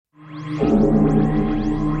Hey,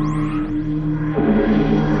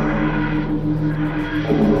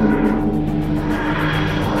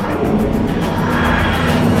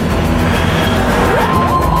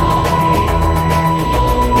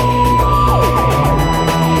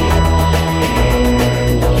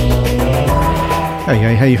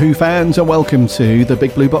 Who fans, and welcome to the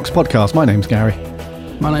Big Blue Box podcast. My name's Gary.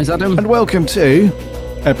 My name's Adam. And welcome to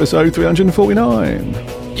episode 349.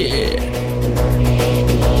 Yeah.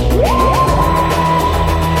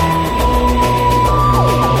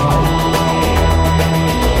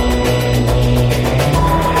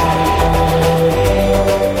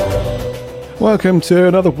 Welcome to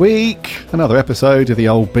another week, another episode of the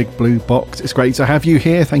old Big Blue Box. It's great to have you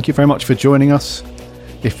here. Thank you very much for joining us.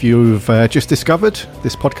 If you've just discovered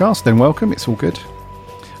this podcast, then welcome. It's all good.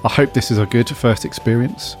 I hope this is a good first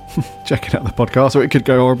experience checking out the podcast, or it could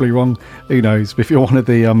go horribly wrong. Who knows? But if you're one of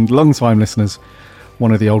the long-time listeners,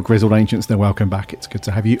 one of the old grizzled ancients, then welcome back. It's good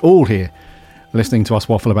to have you all here listening to us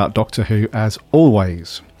waffle about Doctor Who, as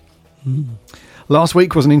always. Last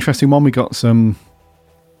week was an interesting one. We got some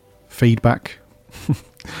feedback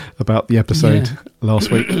about the episode last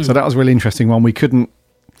week. So that was a really interesting one. We couldn't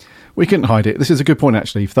hide it. This is a good point,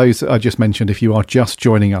 actually. For those that I just mentioned, if you are just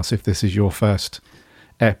joining us, if this is your first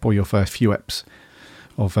ep or your first few eps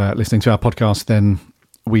of listening to our podcast, then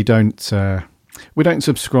we don't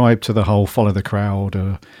subscribe to the whole follow the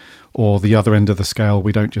crowd or the other end of the scale.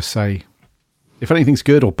 We don't just say if anything's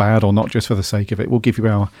good or bad or not just for the sake of it. We'll give you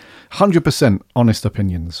our 100% honest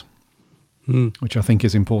opinions, which I think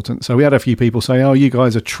is important. So we had a few people say, "Oh, you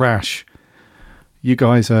guys are trash. You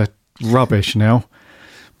guys are rubbish now,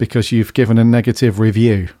 because you've given a negative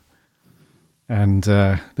review." And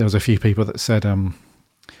there was a few people that said,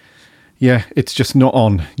 yeah, it's just not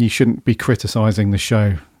on. You shouldn't be criticising the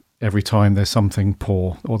show every time there's something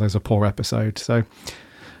poor or there's a poor episode. So,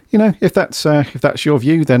 you know, if that's your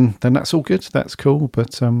view, then that's all good. That's cool.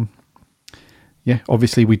 But yeah,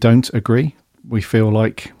 obviously we don't agree. We feel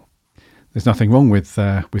like there's nothing wrong with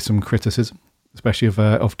some criticism, especially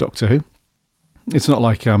of Doctor Who. It's not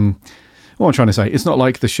like what I'm trying to say, it's not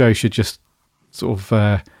like the show should just sort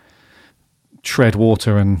of tread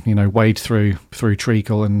water and, you know, wade through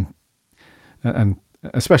treacle and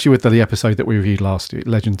especially with the episode that we reviewed last year,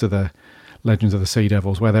 Legends of the Sea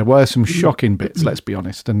Devils, where there were some shocking bits, let's be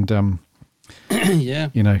honest, and yeah,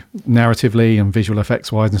 you know, narratively and visual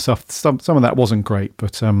effects wise and stuff. Some of that wasn't great,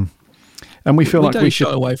 but and we feel like we should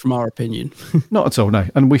shy away from our opinion. Not at all, no.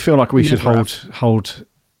 And we feel like we should hold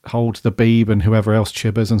the Beeb and whoever else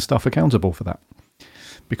chibbers and stuff accountable for that,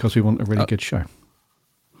 because we want a really good show.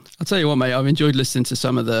 I'll tell you what, mate, I've enjoyed listening to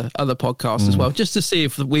some of the other podcasts as well, just to see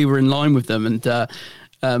if we were in line with them.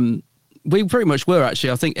 And we pretty much were,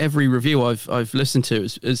 actually. I think every review I've listened to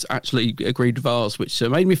has actually agreed with ours, which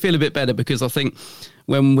made me feel a bit better, because I think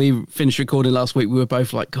when we finished recording last week, we were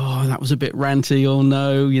both like, "Oh, that was a bit ranty," or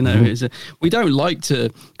 "No," you know. We don't like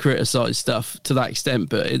to criticise stuff to that extent,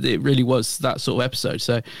 but it really was that sort of episode.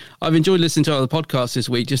 So I've enjoyed listening to other podcasts this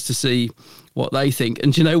week just to see what they think.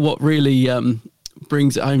 And do you know what really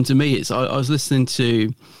brings it home to me? It's I was listening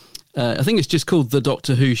to I think it's just called the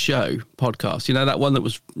Doctor Who Show podcast, you know, that one that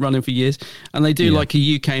was running for years, and they do like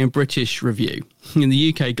a UK and British review, and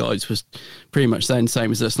the UK guys was pretty much saying the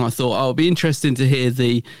same as us, and I thought, it'll be interesting to hear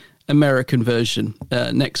the American version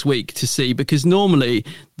next week to see, because normally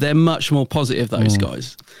they're much more positive, those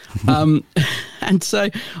guys. And so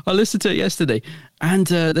I listened to it yesterday, and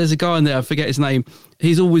there's a guy in there, I forget his name,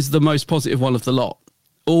 he's always the most positive one of the lot.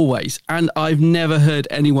 Always. And I've never heard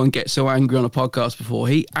anyone get so angry on a podcast before.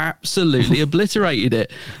 He absolutely obliterated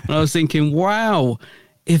it. And I was thinking, wow,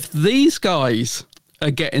 if these guys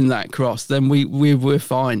are getting that cross, then we're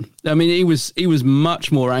fine. I mean, he was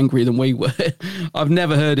much more angry than we were. I've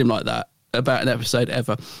never heard him like that about an episode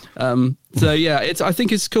ever. So yeah, I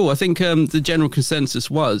think it's cool. I think the general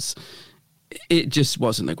consensus was it just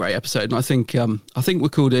wasn't a great episode, and I think we're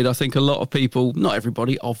called it. I think a lot of people, not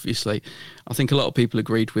everybody, obviously, I think a lot of people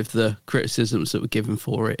agreed with the criticisms that were given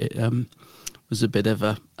for it. It was a bit of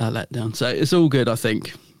a letdown. So it's all good, I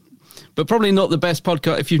think. But probably not the best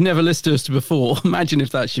podcast. If you've never listened to us before, imagine if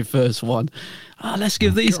that's your first one. Let's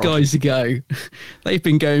give these guys a go. They've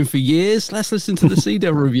been going for years. Let's listen to the Sea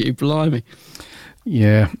Devil review. Blimey.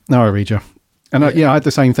 Yeah, no, I read you. And I had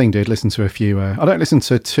the same thing, dude. Listen to a few. I don't listen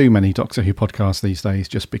to too many Doctor Who podcasts these days,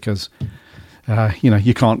 just because,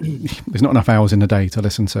 you can't. There's not enough hours in the day to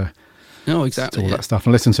listen to. No, exactly. To all that stuff,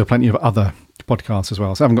 and listen to plenty of other podcasts as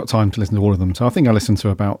well. So I haven't got time to listen to all of them. So I think I listen to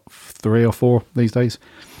about 3 or 4 these days,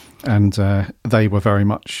 and they were very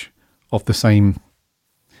much of the same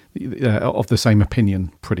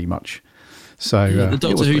opinion, pretty much. So the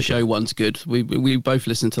Doctor Who show one's good. We both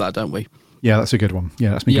listen to that, don't we? Yeah, that's a good one.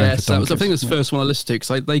 Yeah, that's me going for I think that's the first one I listened to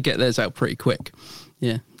because they get theirs out pretty quick.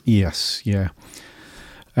 Yeah. Yes, yeah.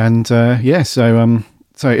 And so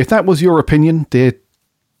if that was your opinion, dear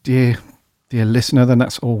listener, then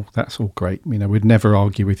that's all great. You know, we'd never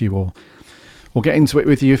argue with you or get into it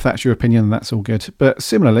with you if that's your opinion, then that's all good. But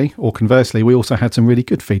similarly, or conversely, we also had some really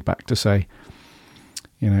good feedback to say.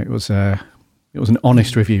 You know, it was an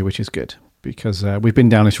honest review, which is good, because we've been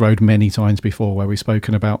down this road many times before where we've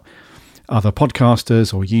spoken about other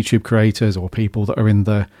podcasters or YouTube creators or people that are in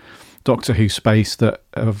the Doctor Who space that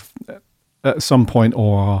have at some point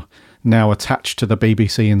or are now attached to the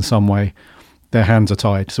BBC in some way. Their hands are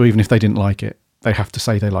tied. So even if they didn't like it, they have to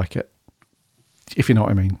say they like it, if you know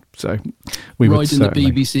what I mean. So we would riding the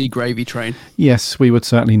BBC gravy train. Yes, we would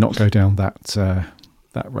certainly not go down that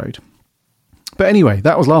road. But anyway,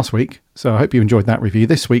 that was last week. So I hope you enjoyed that review.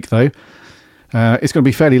 This week, though, it's going to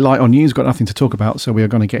be fairly light on news. Got nothing to talk about. So we are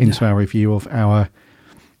going to get into our review of our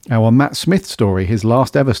Matt Smith story, his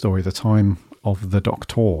last ever story, The Time of the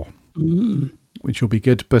Doctor, which will be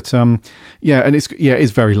good. But and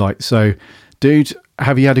it's very light. So, dude,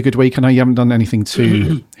 have you had a good week? I know you haven't done anything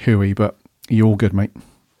too hooey, but you all good, mate?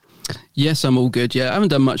 Yes, I'm all good. Yeah, I haven't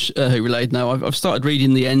done much Who related now. I've started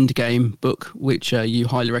reading the Endgame book, which you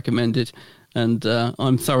highly recommended, and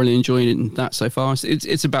I'm thoroughly enjoying that so far.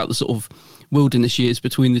 It's about the sort of wilderness years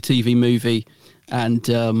between the TV movie and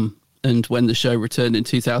when the show returned in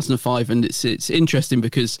 2005, and it's interesting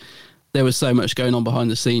because there was so much going on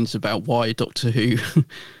behind the scenes about why Doctor Who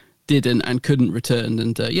didn't and couldn't return.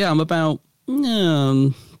 And I'm about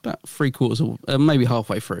 3/4 or maybe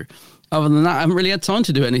halfway through. Other than that, I haven't really had time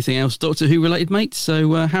to do anything else Doctor Who related, mate.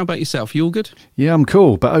 So how about yourself? You all good? Yeah, I'm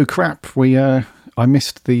cool. But oh crap, I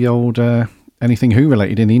missed the old anything Who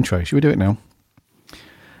related in the intro. Should we do it now?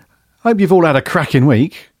 I hope you've all had a cracking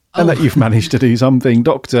week and that you've managed to do something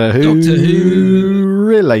Doctor Who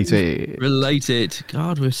related.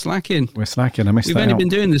 God, we're slacking. I missed that out. We've only been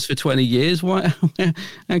doing this for 20 years. Why?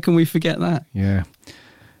 How can we forget that? Yeah.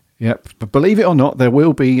 Yep, but believe it or not, there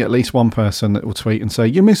will be at least one person that will tweet and say,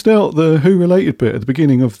 "You missed out the Who related bit at the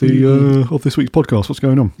beginning of the of this week's podcast. What's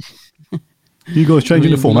going on? You guys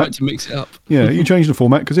changing the format? Like to mix it up? Yeah, you changing the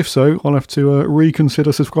format? Because if so, I'll have to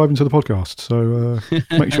reconsider subscribing to the podcast. So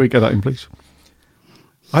make sure you get that in, please.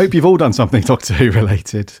 I hope you've all done something Doctor Who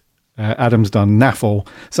related. Adam's done naffle.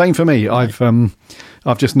 Same for me. I've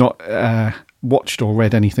just not watched or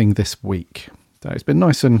read anything this week. So it's been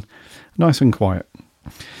nice and quiet.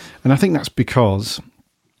 And I think that's because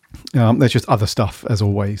there's just other stuff, as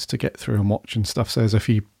always, to get through and watch and stuff. So there's a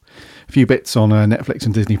few bits on Netflix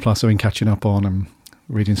and Disney Plus I've been catching up on and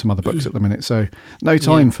reading some other books at the minute. So no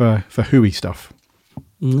time for Who-y stuff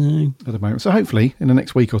at the moment. So hopefully in the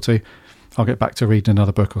next week or two, I'll get back to reading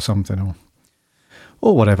another book or something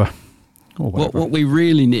or whatever. What we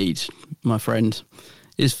really need, my friend,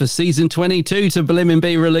 is for season 22 to blimmin'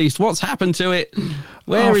 be released. What's happened to it?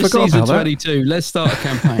 Where is season 22? Let's start a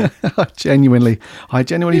campaign. I genuinely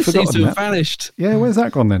forgot. Seems to have vanished. Yeah, where's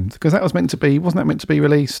that gone then? Because that was meant to be, wasn't that meant to be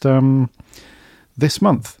released this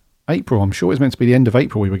month, April? I'm sure it was meant to be the end of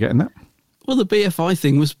April. We were getting that. Well, the BFI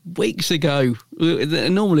thing was weeks ago.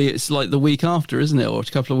 Normally it's like the week after, isn't it, or a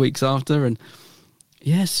couple of weeks after? And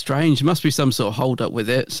yeah, strange. There must be some sort of hold up with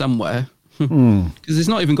it somewhere. Because it's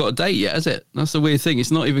not even got a date yet, has it? That's the weird thing. It's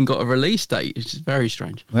not even got a release date. It's very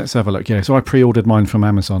strange. Let's have a look. Yeah, so I pre-ordered mine from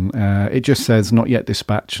Amazon. It just says not yet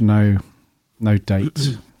dispatched, no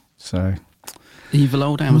date. So evil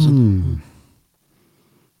old Amazon.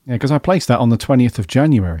 Yeah, because I placed that on the 20th of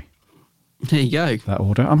January. There you go. That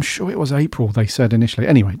order. I'm sure it was April, they said initially.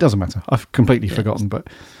 Anyway, it doesn't matter. I've completely forgotten, but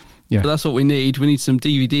yeah. But that's what we need. We need some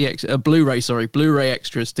Blu-ray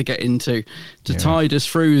extras to get into to tide us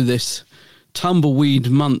through this tumbleweed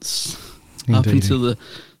months. Indeed. Up until the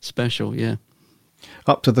special,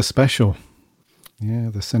 up to the special,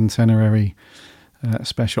 the centenary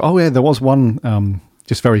special. Oh yeah, there was one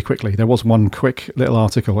just very quickly, there was one quick little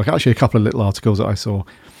article, like actually a couple of little articles that I saw,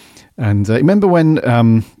 and remember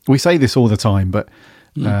when we say this all the time, but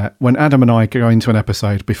when Adam and I go into an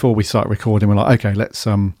episode before we start recording, we're like, okay, let's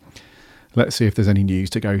see if there's any news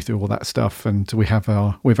to go through, all that stuff. And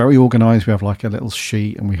we're very organised. We have like a little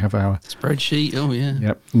sheet and we have our spreadsheet. Oh yeah.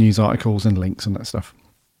 Yep. News articles and links and that stuff.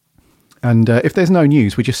 And if there's no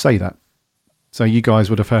news, we just say that. So you guys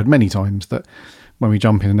would have heard many times that when we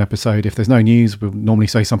jump in an episode, if there's no news, we'll normally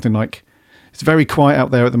say something like, it's very quiet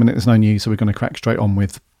out there at the minute, there's no news, so we're going to crack straight on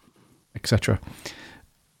with, etc.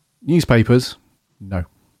 Newspapers, no.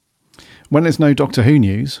 When there's no Doctor Who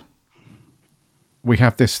news, we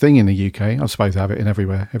have this thing in the UK. I suppose I have it in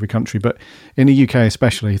every country, but in the UK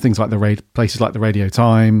especially, things like places like the Radio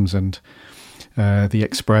Times and the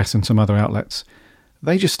Express and some other outlets,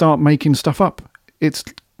 they just start making stuff up. It's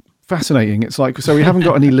fascinating. It's like, so we haven't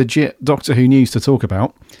got any legit Doctor Who news to talk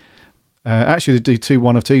about. Actually, they do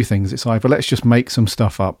one of two things. It's either let's just make some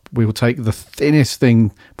stuff up. We will take the thinnest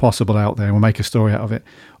thing possible out there and we'll make a story out of it.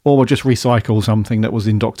 Or we'll just recycle something that was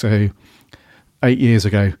in Doctor Who 8 years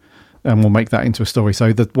ago and we'll make that into a story.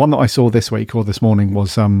 So the one that I saw this week or this morning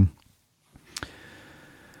was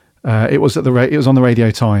it was on the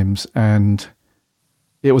Radio Times, and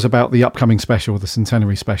it was about the upcoming special, the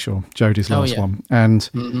centenary special, Jodie's last one,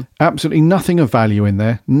 and absolutely nothing of value in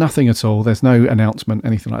there, nothing at all. There's no announcement,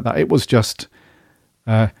 anything like that. It was just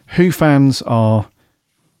Who fans are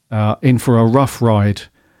in for a rough ride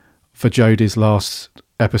for Jodie's last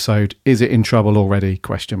episode. Is it in trouble already?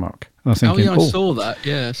 Question mark. And I was thinking, I saw that.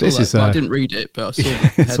 Yeah, I saw that. I didn't read it, but I saw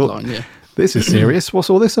the headline. Yeah. This is serious. What's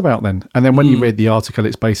all this about then? And then when you read the article,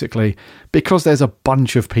 it's basically because there's a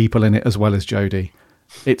bunch of people in it as well as Jodie,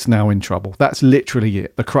 it's now in trouble. That's literally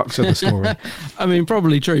it. The crux of the story. I mean,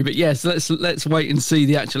 probably true, but yes, let's wait and see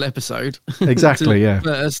the actual episode. Exactly. Yeah.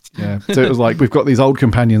 First. Yeah. So it was like, we've got these old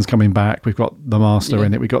companions coming back. We've got the Master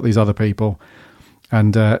in it. We've got these other people.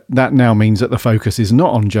 And that now means that the focus is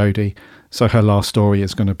not on Jodie. So her last story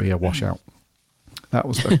is going to be a washout. That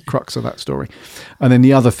was the crux of that story. And then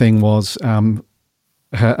the other thing was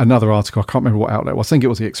another article. I can't remember what outlet it was. I think it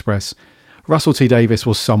was the Express. Russell T Davies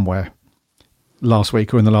was somewhere last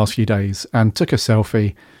week or in the last few days and took a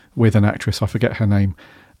selfie with an actress. I forget her name.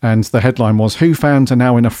 And the headline was, Who fans are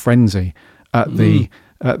now in a frenzy at the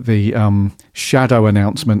shadow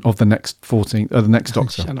announcement of the next the next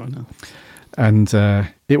Doctor. And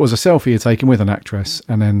it was a selfie he'd taken with an actress.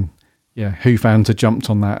 And then, Who fans had jumped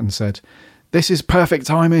on that and said, this is perfect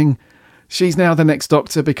timing. She's now the next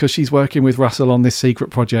Doctor because she's working with Russell on this secret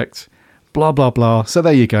project. Blah, blah, blah. So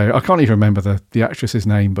there you go. I can't even remember the actress's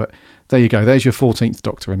name, but there you go. There's your 14th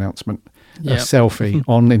Doctor announcement. Yep. A selfie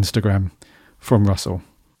on Instagram from Russell.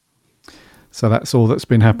 So that's all that's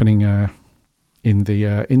been happening in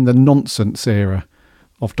the nonsense era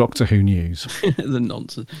of Doctor Who news. The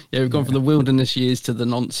nonsense. Yeah, we've gone from the wilderness years to the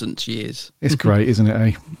nonsense years. It's great, isn't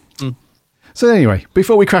it, eh? So anyway,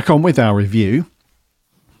 before we crack on with our review,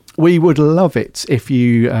 we would love it if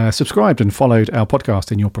you subscribed and followed our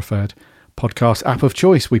podcast in your preferred podcast app of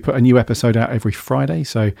choice. We put a new episode out every Friday,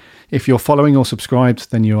 so if you're following or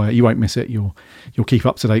subscribed, then you won't miss it. You'll keep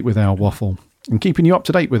up to date with our waffle and keeping you up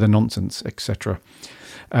to date with the nonsense, etc.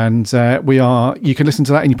 And you can listen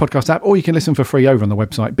to that in your podcast app, or you can listen for free over on the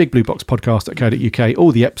website, bigblueboxpodcast.co.uk.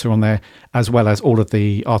 All the eps are on there, as well as all of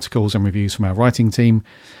the articles and reviews from our writing team.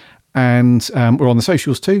 And we're on the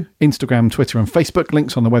socials too, Instagram, Twitter and Facebook.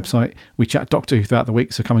 Links on the website. We chat Doctor Who throughout the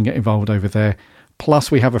week, so come and get involved over there. Plus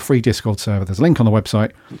we have a free Discord server. There's a link on the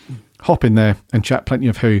website. Hop in there and chat plenty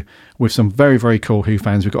of Who with some very, very cool Who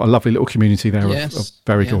fans. We've got a lovely little community there of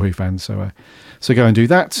very cool Who fans. So go and do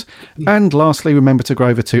that. And lastly, remember to go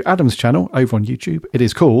over to Adam's channel over on YouTube. It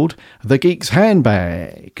is called The Geek's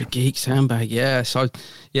Handbag. The Geek's Handbag, yes. I'll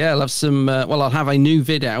have some, I'll have a new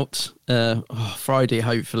vid out Friday,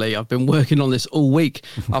 hopefully. I've been working on this all week.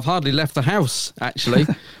 I've hardly left the house, actually.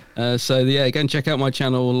 Go and check out my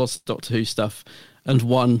channel, lots of Doctor Who stuff. And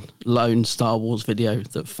one lone Star Wars video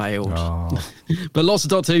that failed. Oh. But lots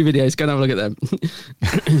of Doctor Who videos. Go and have a look at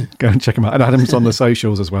them. Go and check them out. And Adam's on the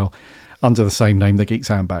socials as well, under the same name, The Geek's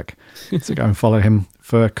Handbag. So go and follow him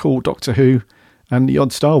for cool Doctor Who and the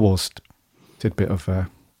odd Star Wars tidbit of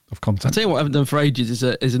content. I'll tell you what I haven't done for ages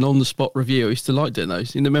is an on-the-spot review. I used to like doing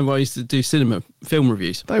those. You remember I used to do film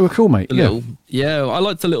reviews. They were cool, mate. I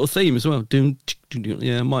liked the little theme as well.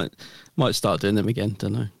 Yeah, might start doing them again.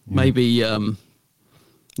 Don't know. Yeah. Maybe...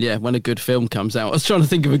 when a good film comes out. I was trying to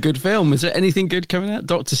think of a good film. Is there anything good coming out?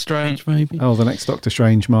 Doctor Strange, maybe? Oh, the next Doctor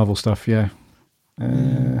Strange Marvel stuff, yeah.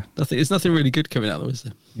 There's nothing really good coming out, though, is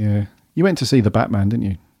there? Yeah. You went to see The Batman, didn't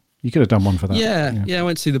you? You could have done one for that. Yeah, I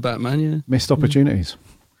went to see The Batman, yeah. Missed opportunities.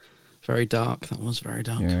 Very dark. That was very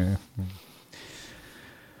dark. Yeah.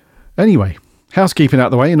 Anyway, housekeeping out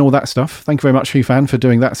the way and all that stuff. Thank you very much, Who fan, for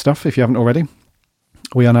doing that stuff, if you haven't already.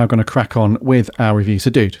 We are now going to crack on with our review. So,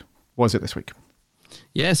 dude, what is it this week?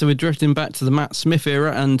 Yeah, so we're drifting back to the Matt Smith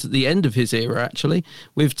era and the end of his era, actually,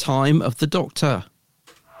 with Time of the Doctor.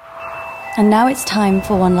 And now it's time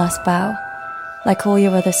for one last bow. Like all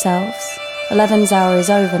your other selves, 11's hour is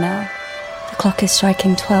over now. The clock is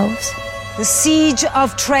striking 12s. The siege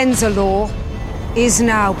of Trenzalore is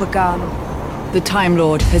now begun. The Time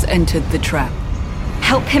Lord has entered the trap.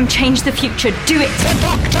 Help him change the future. Do it! The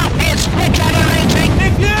Doctor is regenerating!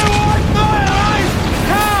 If you want my life!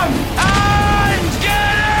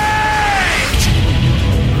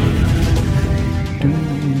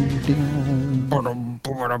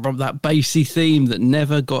 That bassy theme that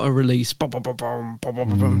never got a release.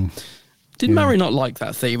 Did Murray not like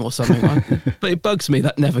that theme or something? But it bugs me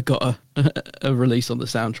that never got a release on the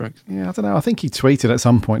soundtrack. Yeah, I don't know. I think he tweeted at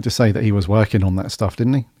some point to say that he was working on that stuff,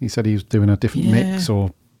 didn't he? He said he was doing a different mix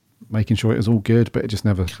or making sure it was all good, but it just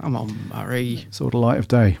never... Come on, Murray. Saw the light of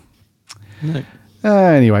day. No.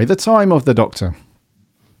 Anyway, the time of the Doctor.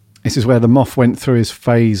 This is where the Moff went through his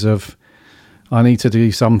phase of, I need to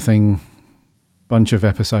do something... bunch of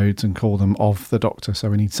episodes and call them of the Doctor, so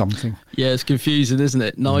we need something. Yeah, it's confusing, isn't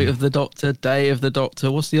it? Night of the Doctor, Day of the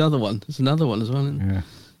Doctor. What's the other one? There's another one as well, isn't it? Yeah.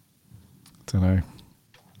 Don't know.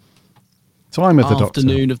 Time of the Doctor.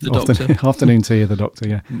 Afternoon of the Doctor. Afternoon tea of the Doctor,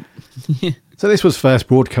 yeah. Yeah. So this was first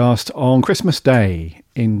broadcast on Christmas Day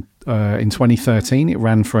in 2013. It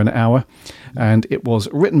ran for an hour, and it was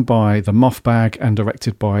written by the Moff Bag and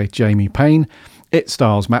directed by Jamie Payne. It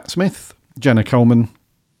stars Matt Smith, Jenna Coleman,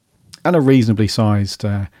 and a reasonably sized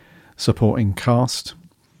supporting cast.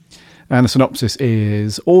 And the synopsis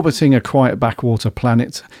is, orbiting a quiet backwater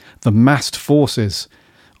planet, the massed forces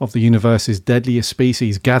of the universe's deadliest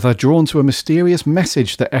species gather, drawn to a mysterious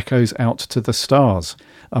message that echoes out to the stars.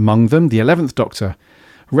 Among them, the 11th Doctor.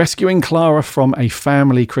 Rescuing Clara from a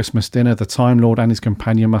family Christmas dinner, the Time Lord and his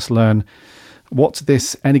companion must learn what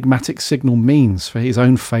this enigmatic signal means for his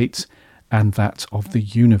own fate and that of the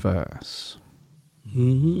universe.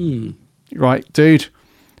 Mm-hmm. Right, dude,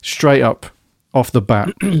 straight up, off the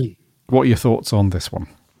bat, what are your thoughts on this one?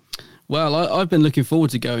 Well, I've been looking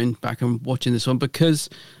forward to going back and watching this one because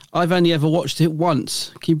I've only ever watched it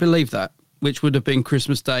once. Can you believe that? Which would have been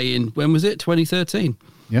Christmas Day in, when was it? 2013.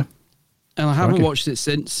 Yeah. And I haven't watched it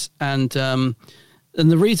since. And the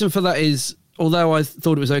reason for that is, although I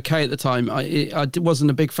thought it was okay at the time, I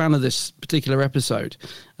wasn't a big fan of this particular episode.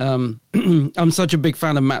 I'm such a big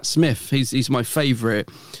fan of Matt Smith. He's my favourite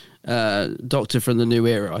Doctor from the new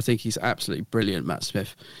era. I think he's absolutely brilliant, Matt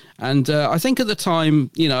Smith. And I think at the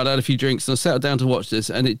time, I'd had a few drinks and I settled down to watch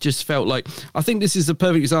this, and it just felt like, I think this is a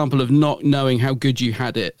perfect example of not knowing how good you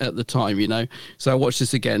had it at the time, So I watched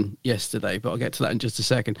this again yesterday, but I'll get to that in just a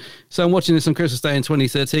second. So I'm watching this on Christmas Day in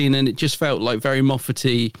 2013, and it just felt like very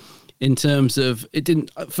Moffat-y in terms of, it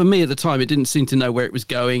didn't, for me at the time, it didn't seem to know where it was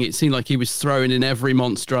going. It seemed like he was throwing in every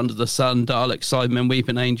monster under the sun, Daleks, Cybermen,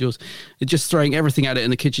 Weeping Angels, just throwing everything at it in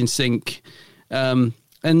the kitchen sink.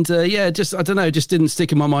 Just, I don't know, it just didn't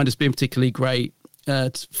stick in my mind as being particularly great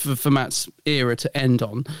for Matt's era to end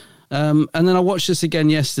on. And then I watched this again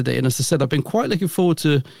yesterday, and as I said, I've been quite looking forward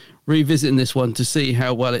to revisiting this one to see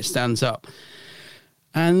how well it stands up.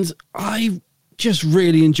 And I just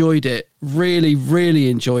really enjoyed it. Really, really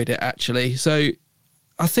enjoyed it, actually. So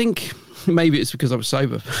I think maybe it's because I was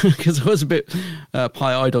sober, because I was a bit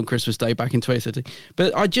pie-eyed on Christmas Day back in 2013.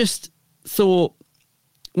 But I just thought,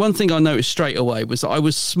 one thing I noticed straight away was that I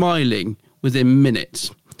was smiling within minutes.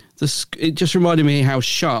 It just reminded me how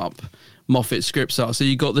sharp Moffat's scripts are. So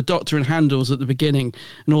you got the Doctor and Handles at the beginning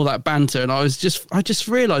and all that banter, and I just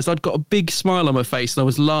realised I'd got a big smile on my face and I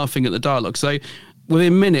was laughing at the dialogue. So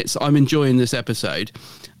within minutes, I'm enjoying this episode.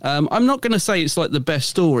 I'm not going to say it's like the best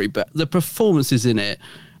story, but the performances in it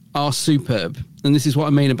are superb. And this is what I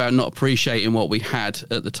mean about not appreciating what we had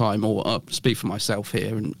at the time, or I'll speak for myself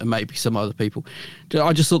here and maybe some other people.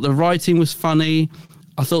 I just thought the writing was funny.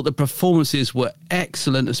 I thought the performances were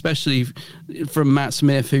excellent, especially from Matt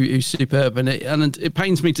Smith, who's superb. And it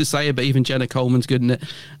pains me to say it, but even Jenna Coleman's good in it.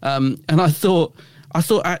 And I thought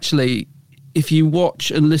actually, if you watch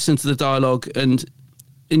and listen to the dialogue, and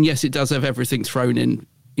yes, it does have everything thrown in,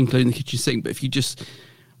 including the kitchen sink, but if you just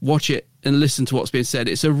watch it and listen to what's being said,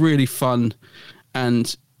 it's a really fun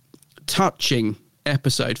and touching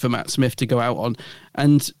episode for Matt Smith to go out on.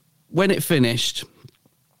 And when it finished,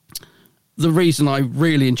 the reason I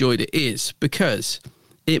really enjoyed it is because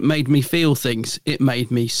it made me feel things. It made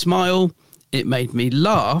me smile, it made me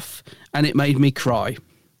laugh, and it made me cry.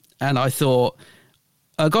 And I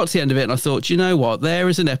got to the end of it and I thought, you know what? There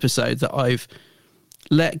is an episode that I've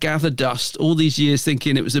let gather dust all these years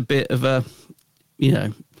thinking it was a bit of a,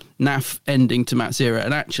 naff ending to Matt's era.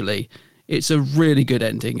 And actually, it's a really good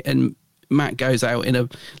ending. And Matt goes out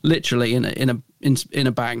literally in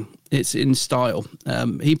a bang. It's in style.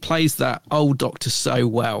 He plays that old Doctor so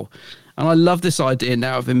well. And I love this idea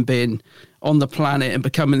now of him being on the planet and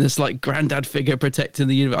becoming this like granddad figure protecting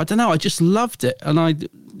the universe. I don't know. I just loved it. And I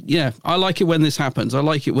like it when this happens. I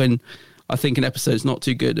like it when I think an episode's not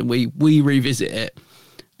too good and we revisit it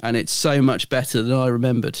and it's so much better than I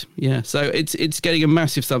remembered. Yeah. So it's getting a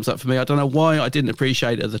massive thumbs up for me. I don't know why I didn't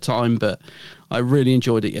appreciate it at the time, but I really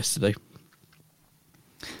enjoyed it yesterday.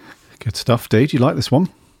 Good stuff, dude. You like this one?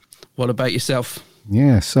 What about yourself?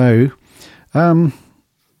 Yeah, so, no.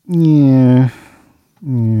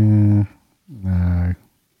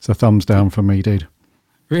 It's a thumbs down from me, dude.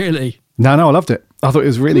 Really? No, I loved it. I thought it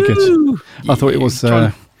was really good. I thought it was...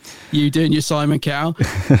 you doing your Simon Cowell?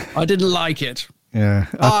 I didn't like it. Yeah.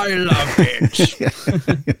 I loved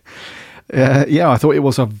it. Yeah, I thought it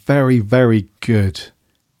was a very, very good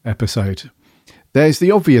episode. There's the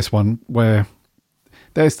obvious one where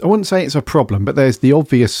I wouldn't say it's a problem, but there's the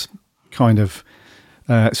obvious kind of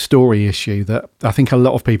story issue that I think a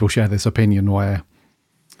lot of people share this opinion where,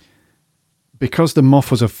 because the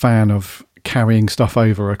Moff was a fan of carrying stuff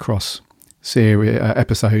over across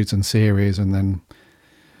episodes and series, and then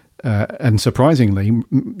and surprisingly,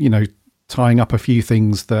 tying up a few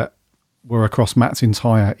things that were across Matt's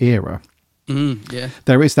entire era. Yeah,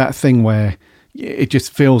 there is that thing where it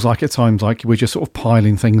just feels like at times like we're just sort of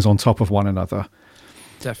piling things on top of one another.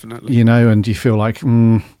 Definitely. And you feel like,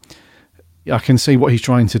 I can see what he's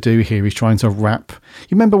trying to do here. He's trying to wrap.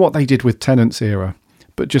 You remember what they did with Tennant's era,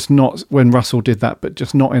 but just not when Russell did that, but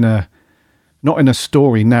just not in a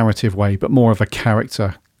story narrative way, but more of a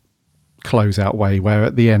character closeout way, where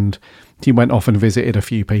at the end he went off and visited a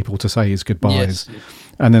few people to say his goodbyes. Yes.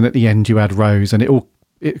 And then at the end you had Rose, and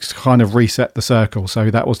it's kind of reset the circle.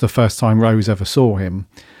 So that was the first time Rose ever saw him,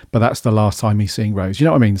 but that's the last time he's seeing Rose. You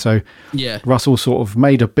know what I mean? So yeah, Russell sort of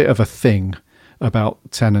made a bit of a thing about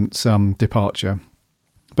Tennant's departure,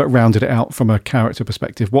 but rounded it out from a character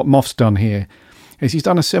perspective. What Moff's done here is he's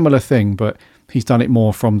done a similar thing, but he's done it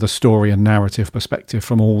more from the story and narrative perspective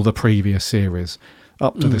from all the previous series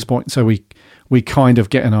up to this point. So we kind of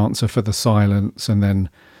get an answer for the silence, and then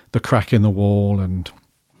the crack in the wall and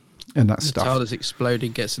that stuff. The TARDIS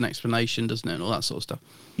exploding gets an explanation, doesn't it? And all that sort of stuff.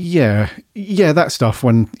 Yeah, that stuff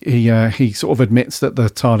when he sort of admits that the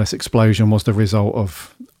TARDIS explosion was the result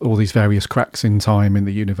of all these various cracks in time in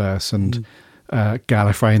the universe, and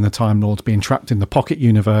Gallifrey and the Time Lords being trapped in the pocket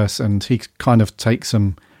universe, and he kind of takes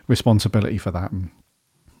some responsibility for that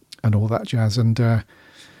and all that jazz. And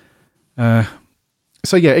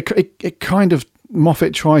so yeah, it kind of,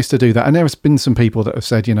 Moffat tries to do that, and there's been some people that have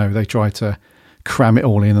said, they try to cram it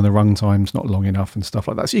all in and the runtime's not long enough and stuff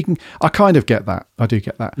like that. So I kind of get that. I do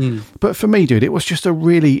get that. But for me, dude, it was just a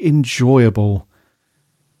really enjoyable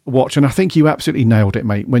watch. And I think you absolutely nailed it,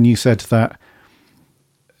 mate, when you said that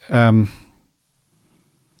when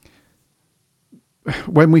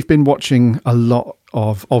we've been watching a lot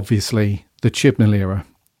of, obviously, the Chibnall era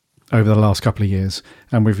over the last couple of years,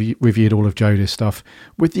 and we've reviewed all of Jodie's stuff,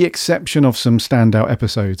 with the exception of some standout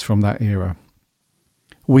episodes from that era,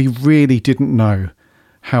 we really didn't know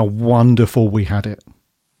how wonderful we had it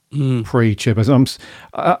pre-Chibbers.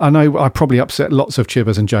 I know I probably upset lots of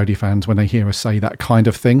Chibbers and Jodie fans when they hear us say that kind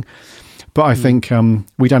of thing, but I think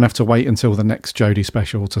we don't have to wait until the next Jodie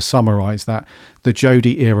special to summarise that. The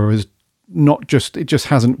Jodie era is it just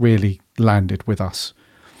hasn't really landed with us,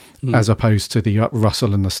 as opposed to the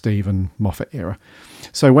Russell and the Stephen Moffat era.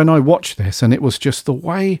 So when I watched this, and it was just the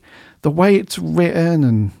way it's written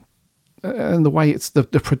and the way it's the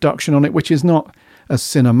production on it, which is not as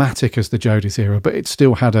cinematic as the Jodie's era, but it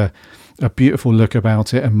still had a beautiful look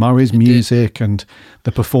about it, and Murray's music and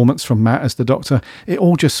the performance from Matt as the Doctor, it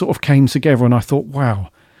all just sort of came together, and I thought,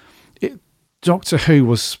 wow, Doctor Who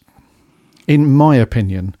was, in my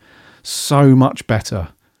opinion, so much better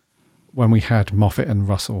when we had Moffat and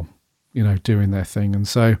Russell, doing their thing. And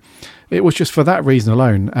so it was just for that reason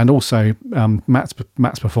alone, and also Matt's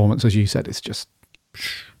performance, as you said, it's just...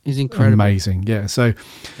 He's incredible. Amazing, yeah. So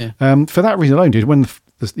for that reason alone, dude, when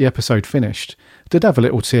the episode finished, I did have a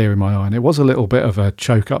little tear in my eye, and it was a little bit of a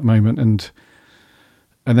choke-up moment, and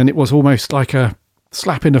then it was almost like a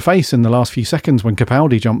slap in the face in the last few seconds when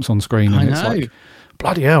Capaldi jumps on screen, and it's like,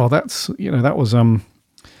 bloody hell, that's, that was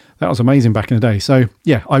amazing back in the day. So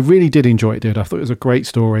yeah, I really did enjoy it, dude. I thought it was a great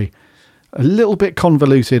story, a little bit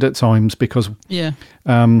convoluted at times, because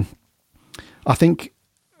I think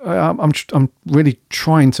I'm really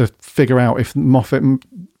trying to figure out if Moffat,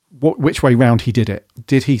 which way round he did it.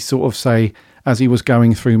 Did he sort of say, as he was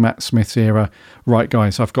going through Matt Smith's era, right,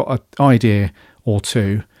 guys, I've got an idea or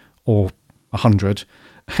two or 100,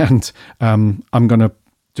 and I'm going to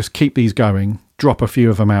just keep these going, drop a few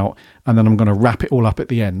of them out, and then I'm going to wrap it all up at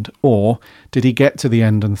the end? Or did he get to the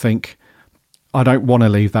end and think, I don't want to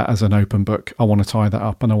leave that as an open book, I want to tie that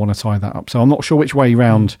up, and I want to tie that up? So I'm not sure which way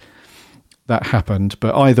round that happened,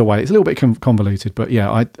 but either way, it's a little bit convoluted. But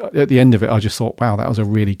yeah, at the end of it, I just thought, wow, that was a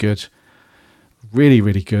really good, really,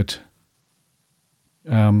 really good,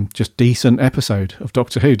 just decent episode of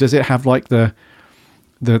Doctor Who. Does it have like the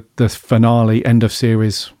finale end of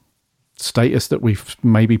series status that we've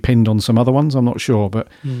maybe pinned on some other ones. I'm not sure, but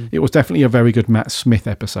it was definitely a very good Matt Smith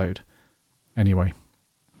episode. Anyway.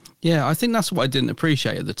 Yeah, I think that's what I didn't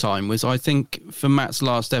appreciate at the time. Was I think for Matt's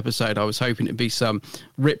last episode, I was hoping it'd be some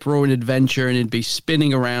rip-roaring adventure and it'd be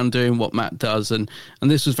spinning around doing what Matt does, and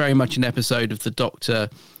this was very much an episode of the Doctor,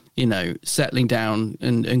 you know, settling down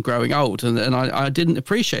and growing old, and I didn't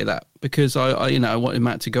appreciate that because I wanted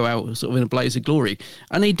Matt to go out sort of in a blaze of glory,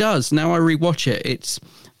 and he does. Now I rewatch it,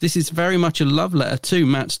 this is very much a love letter to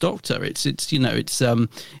Matt's Doctor. It's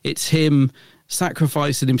him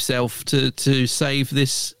sacrificing himself to save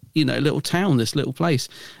this, you know, little town, this little place.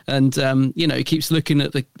 And, you know, he keeps looking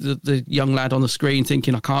at the young lad on the screen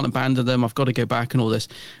thinking, I can't abandon them, I've got to go back and all this.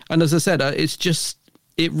 And as I said,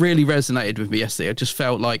 it really resonated with me yesterday. I just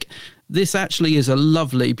felt like this actually is a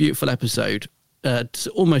lovely, beautiful episode,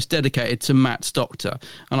 almost dedicated to Matt's Doctor.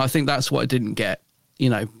 And I think that's what I didn't get, you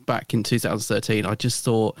know, back in 2013. I just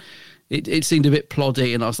thought it seemed a bit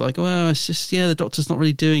ploddy, and I was like, well, it's just, the Doctor's not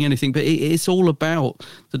really doing anything. But it's all about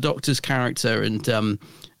the Doctor's character and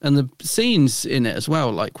the scenes in it as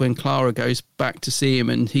well, like when Clara goes back to see him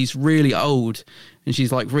and he's really old and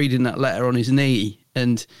she's like reading that letter on his knee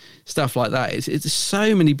and stuff like that. It's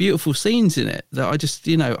so many beautiful scenes in it that I just,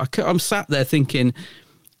 you know, I'm sat there thinking,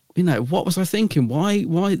 you know, what was I thinking?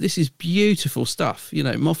 Why this is beautiful stuff. You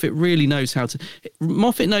know, Moffat knows how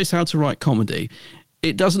to write comedy.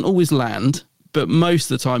 It doesn't always land, but most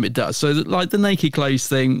of the time it does. So like the naked clothes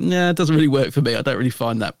thing, it doesn't really work for me. I don't really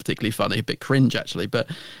find that particularly funny, a bit cringe actually. But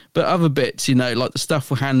other bits, you know, like the stuff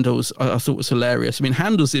with Handels, I thought was hilarious. I mean,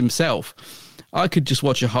 Handels himself, I could just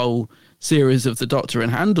watch a whole series of the Doctor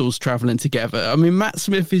and Handels travelling together. I mean, Matt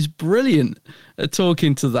Smith is brilliant at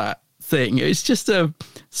talking to that thing. It's just a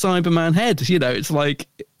Cyberman head, you know. It's like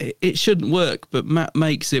it shouldn't work, but Matt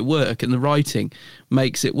makes it work, and the writing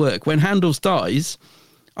makes it work. When Handels dies,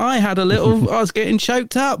 I had a little, I was getting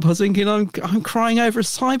choked up. I was thinking, I'm crying over a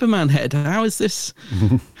Cyberman head. How is this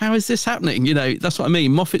happening? You know, that's what I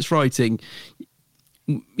mean. Moffat's writing,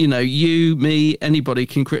 you know, you, me, anybody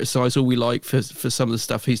can criticise all we like for some of the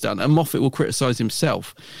stuff he's done. And Moffat will criticise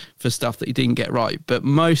himself for stuff that he didn't get right. But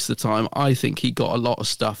most of the time, I think he got a lot of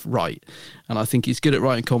stuff right. And I think he's good at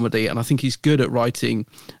writing comedy, and I think he's good at writing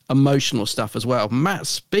emotional stuff as well. Matt's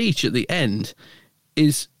speech at the end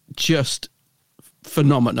is just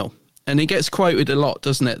phenomenal, and it gets quoted a lot,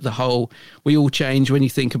 doesn't it? The whole "we all change when you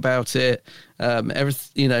think about it."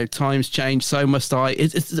 Everything, you know, times change, so must I.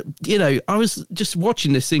 It's you know, I was just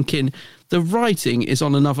watching this thinking the writing is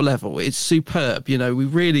on another level. It's superb. You know, we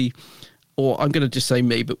really, or I'm going to just say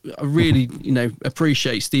me, but I really, you know,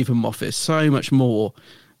 appreciate Stephen Moffat so much more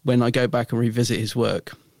when I go back and revisit his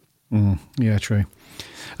work. Yeah, true.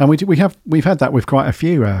 And we've had that with quite a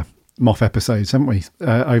few Moff episodes, haven't we,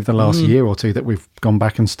 over the last year or two, that we've gone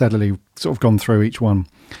back and steadily sort of gone through each one,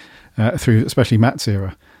 through especially Matt's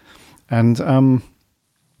era. And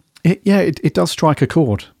it does strike a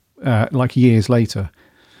chord like years later.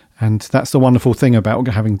 And that's the wonderful thing about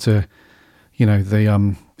having to, you know,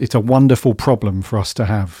 it's a wonderful problem for us to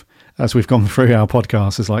have as we've gone through our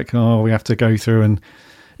podcast. It's like, we have to go through and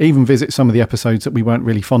even visit some of the episodes that we weren't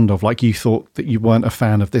really fond of, like you thought that you weren't a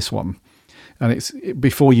fan of this one. And it's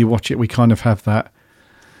before you watch it, we kind of have that.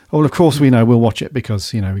 Well, of course, we know we'll watch it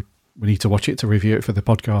because, you know, we need to watch it to review it for the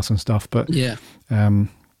podcast and stuff. But yeah,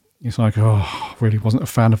 it's like, I really wasn't a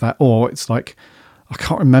fan of that. Or it's like, I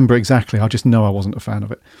can't remember exactly. I just know I wasn't a fan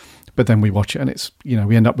of it. But then we watch it and it's, you know,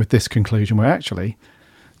 we end up with this conclusion where actually,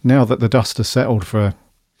 now that the dust has settled for,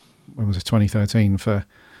 when was it, 2013,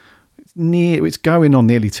 it's going on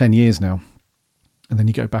nearly 10 years now. And then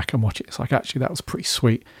you go back and watch it. It's like, actually, that was pretty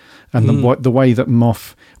sweet. And the way that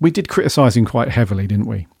Moff, we did criticise him quite heavily, didn't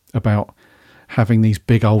we? About having these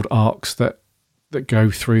big old arcs that go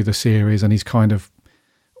through the series, and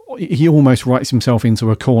he almost writes himself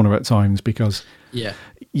into a corner at times because,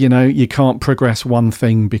 you know, you can't progress one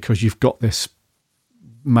thing because you've got this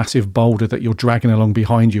massive boulder that you're dragging along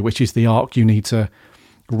behind you, which is the arc you need to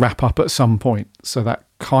wrap up at some point. So that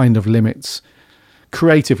kind of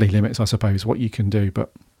creatively limits, I suppose, what you can do.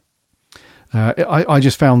 But I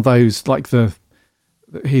just found those, like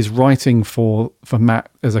his writing for Matt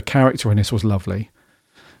as a character in this was lovely.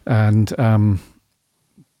 And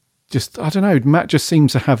just, I don't know, Matt just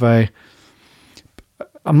seems to have I'm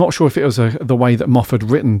not sure if it was the way that Moffat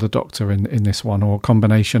had written the Doctor in this one, or a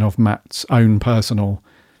combination of Matt's own personal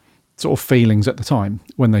sort of feelings at the time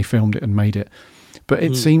when they filmed it and made it. But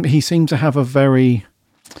he seemed to have a very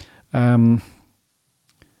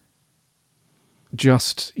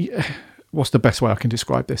what's the best way I can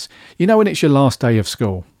describe this? You know, when it's your last day of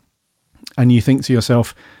school and you think to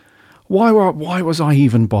yourself, why was I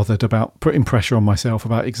even bothered about putting pressure on myself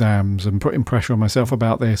about exams and putting pressure on myself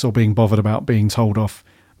about this, or being bothered about being told off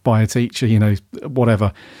by a teacher,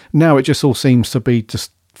 whatever. Now it just all seems to be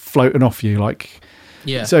just floating off you, like,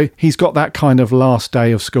 Yeah. So he's got that kind of last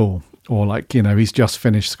day of school, or like, he's just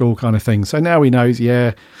finished school kind of thing. So now he knows,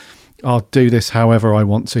 I'll do this however I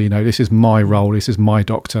want to, this is my role, this is my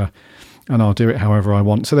doctor, and I'll do it however I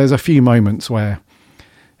want. So there's a few moments where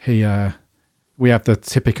we have the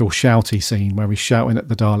typical shouty scene where he's shouting at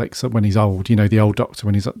the Daleks when he's old, the old doctor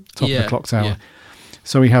when he's at the top of the clock tower. Yeah.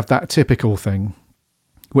 So we have that typical thing,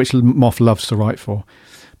 which Moff loves to write for.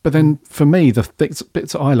 But then for me, the bits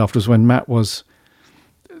that I loved was when Matt was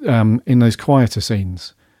in those quieter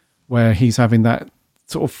scenes where he's having that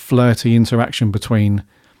sort of flirty interaction between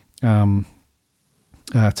Tasha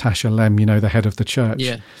Lem, the head of the church.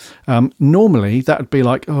 Yeah. Normally that would be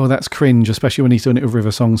like, oh, that's cringe, especially when he's doing it with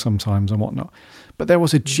River Song sometimes and whatnot. But there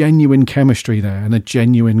was a genuine chemistry there and a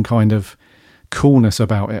genuine kind of coolness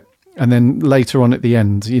about it. And then later on at the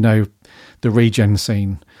end, the regen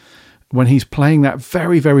scene, when he's playing that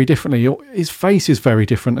very, very differently, his face is very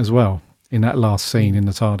different as well in that last scene in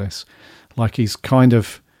the TARDIS. Like he's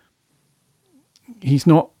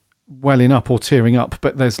not welling up or tearing up,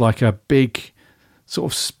 but there's like a big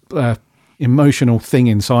sort of emotional thing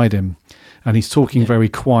inside him, and he's talking very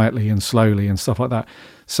quietly and slowly and stuff like that.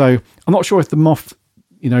 So I'm not sure if the Moff,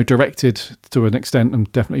 directed to an extent and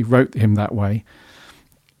definitely wrote him that way,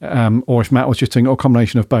 or if Matt was just doing a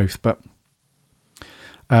combination of both. But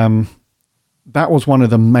that was one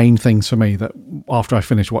of the main things for me, that after I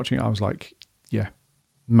finished watching it, I was like, yeah,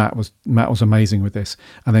 Matt was amazing with this.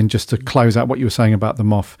 And then just to close out what you were saying about the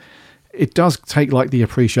Moff, it does take like the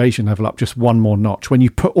appreciation level up just one more notch. When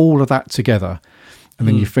you put all of that together and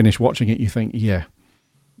then you finish watching it, you think, yeah,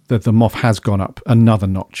 the Moff has gone up another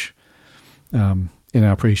notch in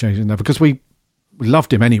our appreciation level, because we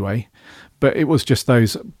loved him anyway, but it was just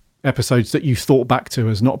those episodes that you thought back to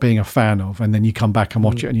as not being a fan of, and then you come back and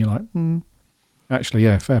watch it and you're like, actually,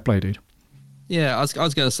 yeah, fair play, dude. Yeah, I was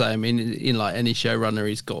going to say, I mean, in like any showrunner,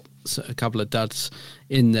 he's got a couple of duds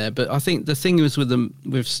in there. But I think the thing is with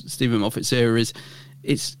Stephen Moffat's era is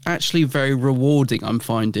it's actually very rewarding, I'm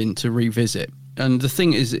finding, to revisit. And the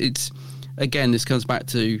thing is, this comes back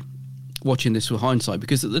to watching this with hindsight,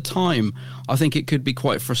 because at the time, I think it could be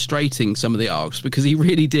quite frustrating, some of the arcs, because he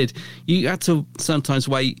really did. You had to sometimes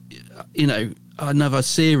wait, another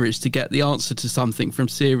series to get the answer to something from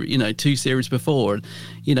two series before,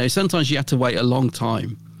 and sometimes you have to wait a long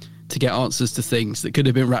time to get answers to things that could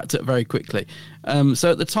have been wrapped up very quickly.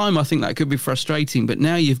 So at the time, I think that could be frustrating, but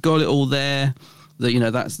now you've got it all there.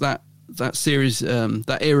 That series,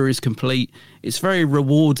 that era is complete. It's very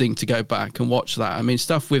rewarding to go back and watch that. I mean,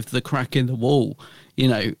 stuff with the crack in the wall,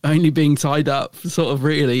 only being tied up sort of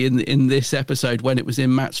really in this episode when it was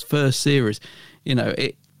in Matt's first series.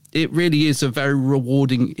 It really is a very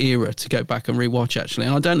rewarding era to go back and rewatch, actually.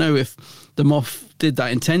 And I don't know if the Moff did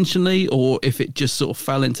that intentionally, or if it just sort of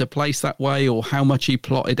fell into place that way, or how much he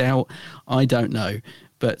plotted out. I don't know.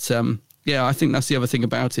 But I think that's the other thing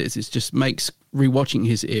about it, is it just makes rewatching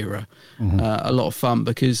his era a lot of fun,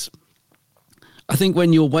 because I think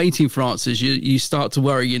when you're waiting for answers, you start to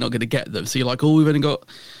worry you're not going to get them. So you're like, oh, we've only got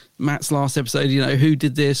Matt's last episode, who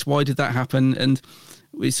did this? Why did that happen? And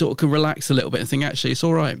we sort of can relax a little bit and think, actually, it's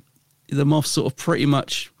all right. The Moff sort of pretty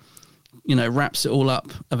much, wraps it all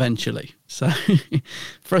up eventually. So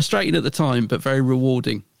frustrating at the time, but very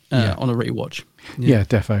rewarding on a rewatch. Yeah,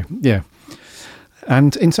 defo. Yeah.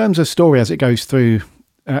 And in terms of story as it goes through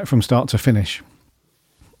from start to finish,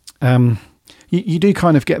 you do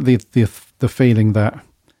kind of get the feeling that,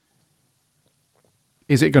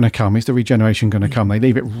 is it going to come? Is the regeneration going to come? They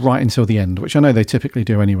leave it right until the end, which I know they typically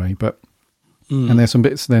do anyway, but and there's some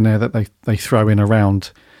bits in there that they throw in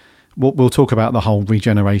around. We'll talk about the whole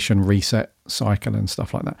regeneration reset cycle and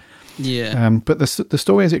stuff like that. Yeah. But the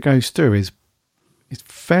story as it goes through is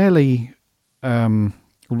fairly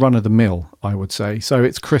run of the mill, I would say. So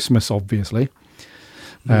it's Christmas, obviously.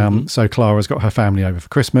 So Clara's got her family over for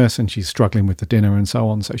Christmas, and she's struggling with the dinner and so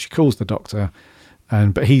on. So she calls the doctor,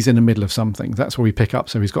 but he's in the middle of something. That's where we pick up.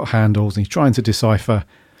 So he's got handles, and he's trying to decipher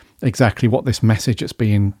exactly what this message that's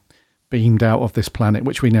being beamed out of this planet,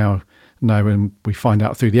 which we now know and we find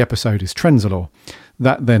out through the episode is Trenzalore.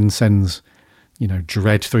 That then sends,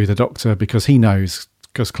 dread through the doctor, because he knows,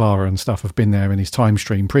 because Clara and stuff have been there in his time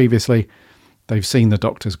stream previously. They've seen the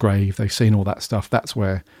doctor's grave. They've seen all that stuff. That's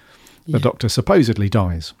where the doctor supposedly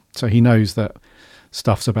dies. So he knows that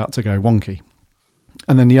stuff's about to go wonky.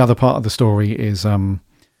 And then the other part of the story is the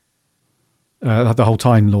whole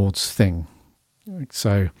Time Lords thing.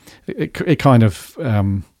 So it kind of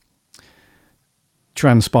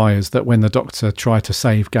transpires that when the Doctor tried to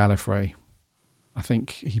save Gallifrey, I think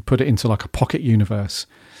he put it into like a pocket universe,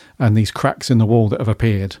 and these cracks in the wall that have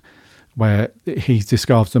appeared, where he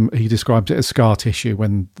describes it as scar tissue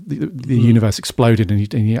when the universe exploded and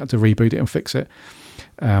he had to reboot it and fix it.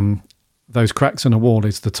 Those cracks in the wall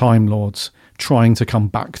is the Time Lords trying to come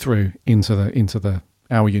back through into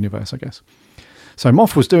our universe, I guess. So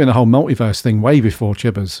Moff was doing the whole multiverse thing way before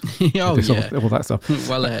Chibbers. All that stuff.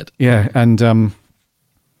 Well ahead. Yeah,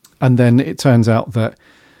 and then it turns out that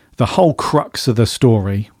the whole crux of the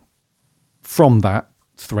story from that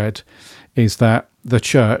thread is that the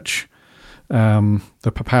church, the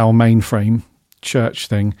Papal mainframe church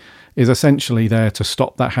thing, is essentially there to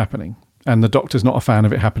stop that happening. And the Doctor's not a fan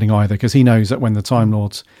of it happening either, because he knows that when the Time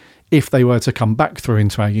Lords, if they were to come back through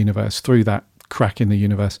into our universe, through that crack in the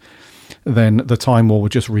universe, then the Time War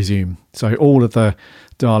would just resume. So all of the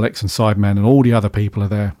Daleks and Cybermen and all the other people are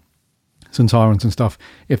there, Centaurans and stuff.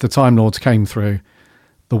 If the Time Lords came through,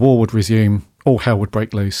 the war would resume, all hell would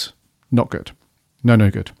break loose. Not good. No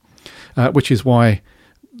good. Which is why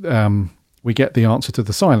we get the answer to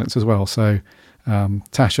the silence as well. So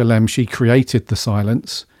Tasha Lem, she created the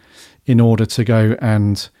silence in order to go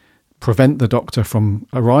and prevent the Doctor from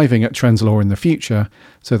arriving at Trenzalore in the future,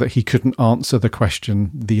 so that he couldn't answer the question,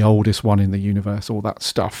 the oldest one in the universe, all that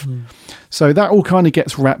stuff. So that all kind of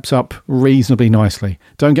gets wrapped up reasonably nicely.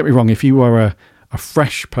 Don't get me wrong, if you were a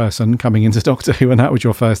fresh person coming into Doctor Who and that was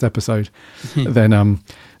your first episode, then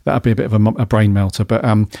that'd be a bit of a brain melter. But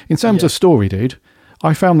in terms of story, dude,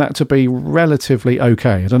 I found that to be relatively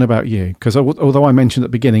okay. I don't know about you, because although I mentioned at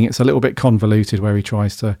the beginning it's a little bit convoluted, where he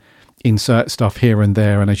tries to insert stuff here and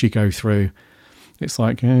there, and as you go through it's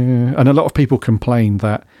like and a lot of people complain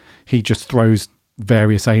that he just throws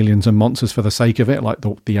various aliens and monsters for the sake of it, like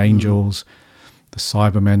the angels, the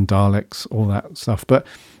Cybermen, Daleks, all that stuff. But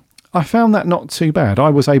I found that not too bad. I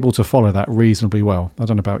was able to follow that reasonably well. I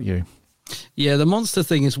don't know about you. Yeah, the monster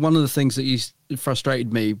thing is one of the things that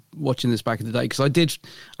frustrated me watching this back in the day, because I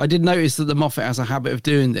did notice that the Moffat has a habit of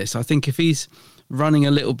doing this. I think if he's running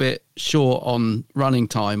a little bit short on running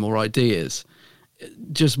time or ideas,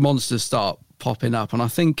 just monsters start popping up. And I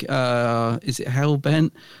think, is it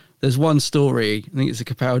Hellbent? There's one story, I think it's a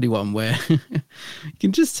Capaldi one, where you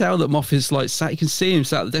can just tell that Moffat's like sat, you can see him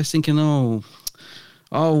sat at the desk thinking, oh,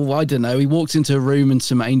 I don't know. He walks into a room and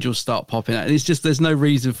some angels start popping out. It's just, there's no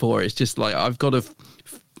reason for it. It's just like, I've got to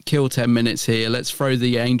kill 10 minutes here. Let's throw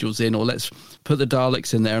the angels in, or let's put the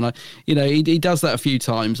Daleks in there. And he does that a few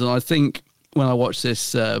times. And I think when I watched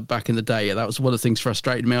this back in the day, that was one of the things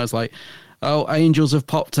frustrating me. I was like, oh, angels have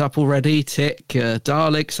popped up already. Tick.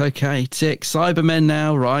 Daleks, okay. Tick. Cybermen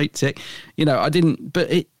now, right? Tick. I didn't, but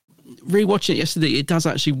rewatching it yesterday, it does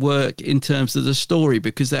actually work in terms of the story,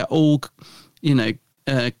 because they're all,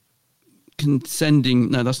 condescending.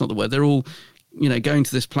 No, that's not the word. They're all, going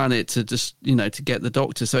to this planet to just, to get the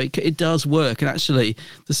Doctor. So it does work. And actually,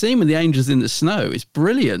 the scene with the angels in the snow is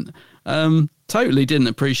brilliant. Totally didn't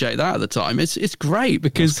appreciate that at the time. It's great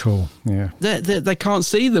because that's cool. Yeah, they can't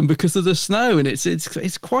see them because of the snow, and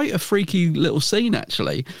it's quite a freaky little scene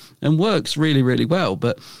actually, and works really, really well.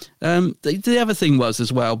 But the other thing was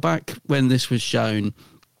as well, back when this was shown,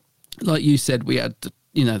 like you said, we had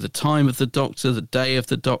the time of the Doctor, the day of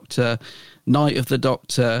the Doctor, night of the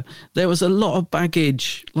Doctor. There was a lot of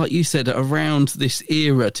baggage, like you said, around this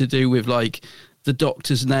era to do with like the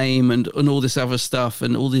Doctor's name and all this other stuff,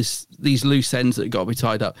 and all these loose ends that got to be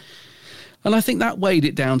tied up. And I think that weighed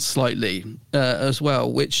it down slightly as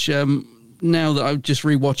well, which now that I just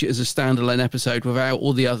rewatch it as a standalone episode without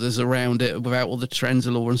all the others around it, without all the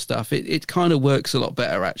Trenzalore and stuff, it kind of works a lot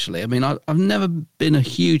better actually. I mean, I've never been a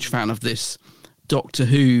huge fan of this Doctor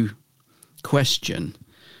Who question.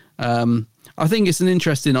 I think it's an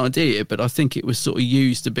interesting idea, but I think it was sort of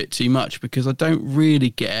used a bit too much, because I don't really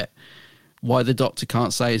get why the Doctor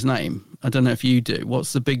can't say his name. I don't know if you do.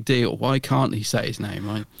 What's the big deal? Why can't he say his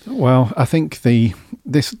name? Well, I think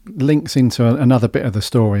this links into another bit of the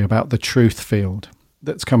story about the truth field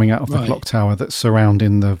that's coming out of the clock tower that's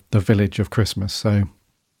surrounding the village of Christmas. So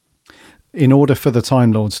in order for the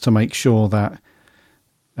Time Lords to make sure that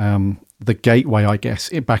the gateway, I guess,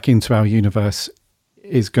 back into our universe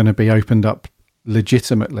is going to be opened up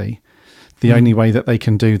legitimately, the only way that they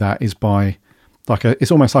can do that is by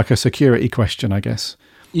it's almost like a security question, I guess.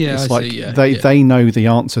 Yeah, it's they know the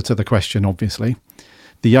answer to the question, obviously.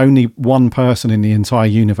 The only one person in the entire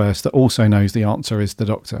universe that also knows the answer is the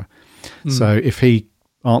Doctor. So if he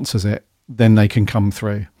answers it, then they can come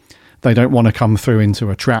through. They don't want to come through into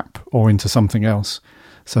a trap or into something else.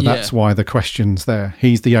 So that's why the question's there.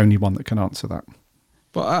 He's the only one that can answer that.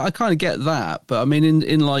 But I kind of get that. But I mean,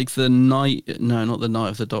 in like the night, no, not the Night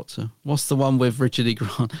of the Doctor. What's the one with Richard E.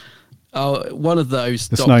 Grant? Oh, one of those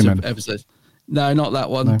The Doctor Snowman. episodes. No, not that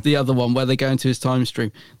one. No. The other one where they go into his time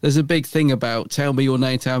stream. There's a big thing about tell me your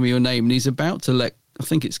name, and he's about to let, I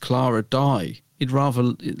think it's Clara, die. He'd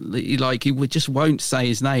rather, he just won't say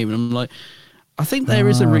his name. And I'm like, I think there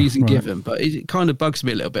is a reason given, but it kind of bugs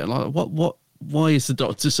me a little bit. Like, why is the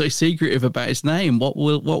Doctor so secretive about his name? What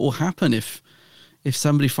will happen if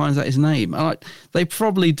somebody finds out his name? They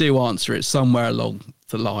probably do answer it somewhere along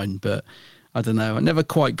the line, but I don't know. I never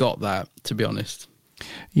quite got that, to be honest.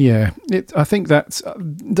 Yeah, I think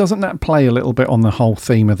doesn't that play a little bit on the whole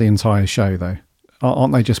theme of the entire show, though?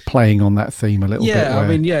 Aren't they just playing on that theme a little bit? Yeah, I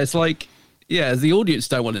mean, it's like, the audience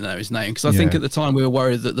don't want to know his name, because I think at the time we were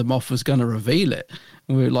worried that the Moff was going to reveal it,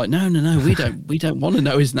 and we were like, no, we don't want to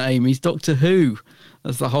know his name. He's Doctor Who.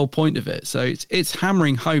 That's the whole point of it. So it's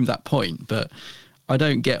hammering home that point, but I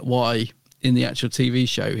don't get why in the actual TV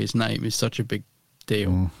show his name is such a big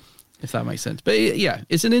deal. If that makes sense. But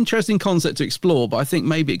it's an interesting concept to explore, but I think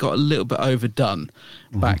maybe it got a little bit overdone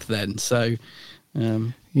back then. So,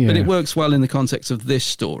 but it works well in the context of this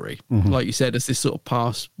story. Like you said, as this sort of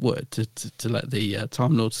password to let the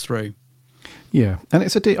Time Lords through. Yeah, and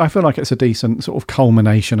I feel like it's a decent sort of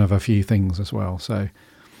culmination of a few things as well. So,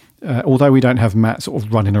 although we don't have Matt sort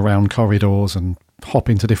of running around corridors and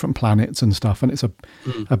hopping to different planets and stuff, and it's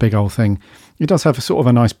a big old thing, it does have a sort of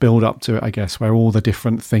a nice build up to it, I guess, where all the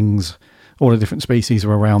different things, all the different species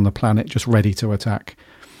are around the planet just ready to attack.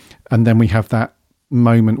 And then we have that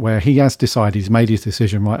moment where he has decided, he's made his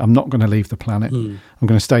decision, right, I'm not going to leave the planet. I'm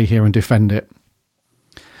going to stay here and defend it.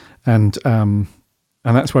 And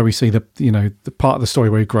that's where we see the part of the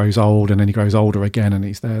story where he grows old and then he grows older again and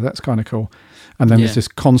he's there. That's kind of cool. And then there's this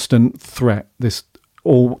constant threat,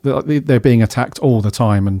 they're being attacked all the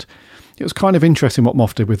time. And it was kind of interesting what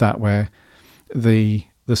Moff did with that, where the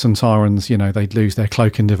Centaurans, they'd lose their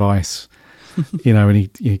cloaking device, and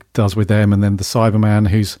he does with them. And then the Cyberman,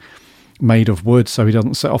 who's made of wood, so he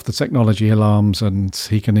doesn't set off the technology alarms and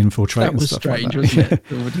he can infiltrate and stuff like that. That was strange, wasn't it?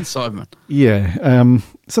 The wooden Cyberman. Yeah.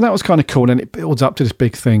 So that was kind of cool, and it builds up to this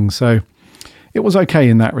big thing. So it was okay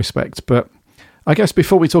in that respect. But I guess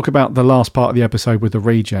before we talk about the last part of the episode with the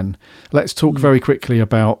regen, let's talk very quickly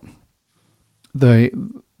about the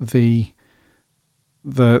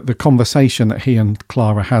conversation that he and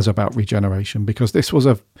Clara has about regeneration, because this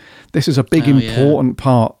is a big important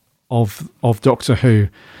part of Doctor Who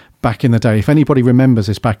back in the day. If anybody remembers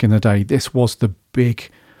this back in the day, this was the big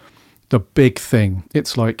thing.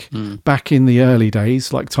 It's like back in the early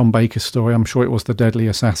days, like Tom Baker's story, I'm sure it was The Deadly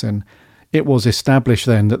Assassin. It was established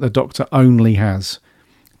then that the Doctor only has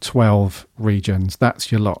 12 regens. That's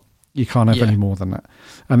your lot. You can't have any more than that.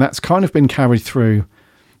 And that's kind of been carried through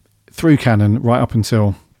canon right up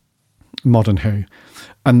until modern Who.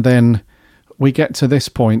 And then we get to this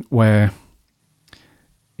point where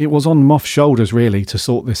it was on Moff's shoulders really to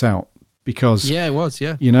sort this out, because it was,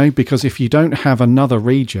 because if you don't have another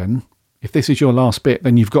regen, if this is your last bit,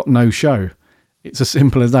 then you've got no show. It's as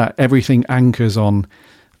simple as that. Everything anchors on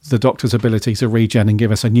the Doctor's ability to regen and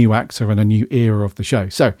give us a new actor and a new era of the show.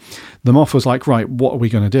 So the Moff was like, right, what are we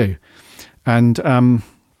going to do? And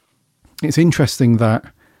it's interesting that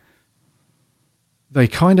they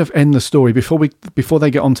kind of end the story before they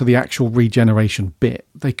get onto the actual regeneration bit.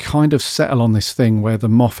 They kind of settle on this thing where the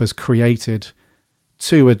Moff has created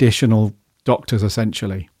 2 additional Doctors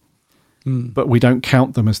essentially, but we don't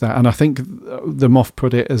count them as that. And I think the Moff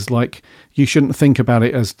put it as like, you shouldn't think about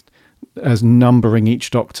it as numbering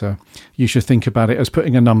each Doctor. You should think about it as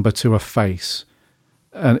putting a number to a face,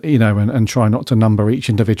 and try not to number each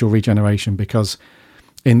individual regeneration, because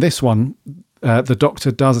in this one, the Doctor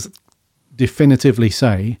does definitively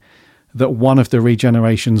say that one of the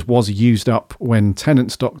regenerations was used up when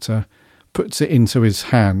Tennant's Doctor puts it into his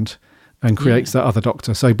hand and creates that other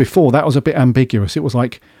Doctor. So before, that was a bit ambiguous. It was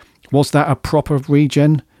like, was that a proper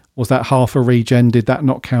regen? Was that half a regen? Did that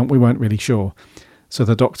not count? We weren't really sure. So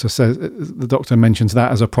the Doctor mentions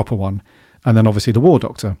that as a proper one. And then obviously the War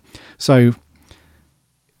Doctor. So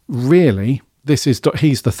really, he's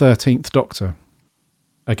the 13th Doctor,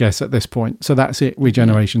 I guess, at this point. So that's it.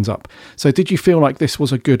 Regeneration's up. So did you feel like this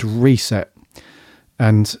was a good reset?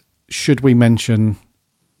 And should we mention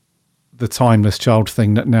the timeless child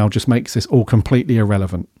thing that now just makes this all completely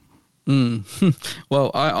irrelevant?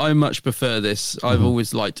 Well, I much prefer this. I've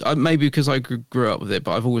always liked, maybe because I grew up with it,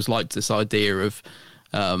 but I've always liked this idea of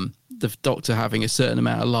the Doctor having a certain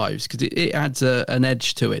amount of lives, because it adds an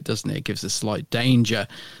edge to it, doesn't it? It gives a slight danger,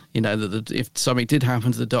 that if something did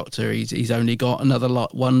happen to the Doctor, he's only got another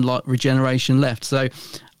one regeneration left. So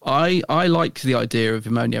I like the idea of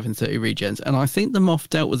him only having 30 regens, and I think the Moff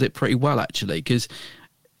dealt with it pretty well, actually, because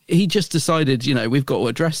he just decided, we've got to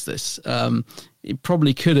address this. He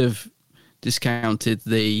probably could have discounted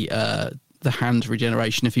the hand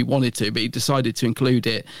regeneration if he wanted to, but he decided to include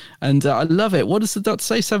it, and I love it. What does the Doctor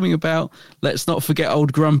say? Something about let's not forget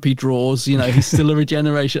old grumpy Drawers, he's still a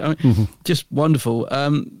regeneration. I mean, just wonderful.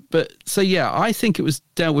 But so I think it was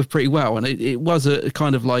dealt with pretty well, and it was a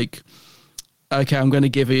kind of like, okay, I'm going to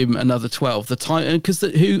give him another 12. The time, because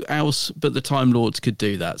who else but the Time Lords could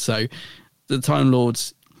do that? So the Time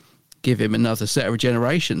Lords give him another set of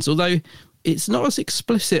regenerations, although it's not as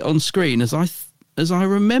explicit on screen as I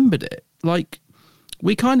remembered it. Like,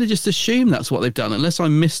 we kind of just assume that's what they've done, unless I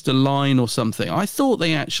missed a line or something. I thought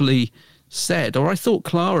they actually said, or I thought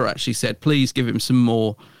Clara actually said, please give him some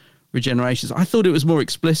more regenerations. I thought it was more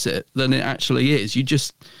explicit than it actually is.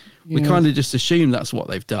 We kind of just assume that's what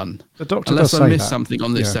they've done. The Doctor unless does I say missed that. something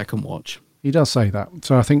on this second watch. He does say that.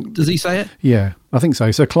 So I think... Does he say it? Yeah, I think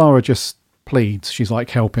so. So Clara just pleads. She's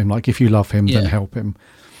like, help him. Like, if you love him, then help him.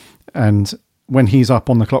 And when he's up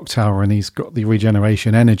on the clock tower and he's got the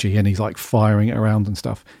regeneration energy and he's like firing it around and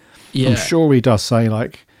stuff, I'm sure he does say,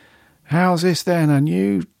 like, how's this then? A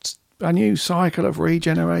new cycle of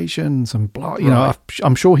regenerations and blah.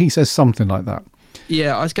 I'm sure he says something like that.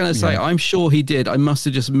 Yeah, I was going to say, I'm sure he did. I must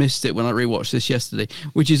have just missed it when I rewatched this yesterday,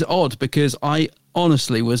 which is odd because I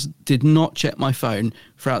honestly did not check my phone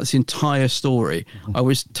throughout this entire story. I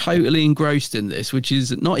was totally engrossed in this, which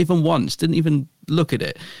is not even once, didn't even look at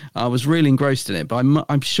it. I was really engrossed in it, but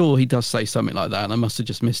I'm sure he does say something like that, and I must have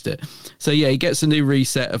just missed it. So he gets a new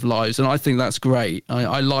reset of lives, and I think that's great.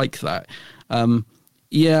 I like that.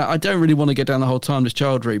 I don't really want to go down the whole timeless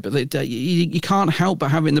child route, but you can't help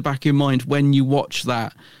but have it in the back of your mind when you watch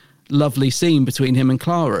that lovely scene between him and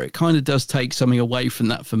Clara. It kind of does take something away from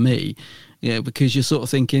that for me, because you're sort of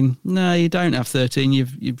thinking, no, you don't have 13.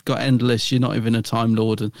 You've got Endless. You're not even a Time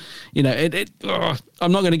Lord, and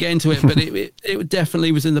I'm not going to get into it, but it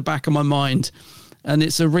definitely was in the back of my mind, and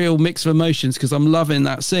it's a real mix of emotions because I'm loving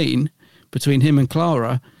that scene between him and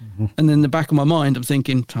Clara. And then in the back of my mind, I'm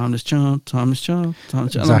thinking, timeless child, timeless child,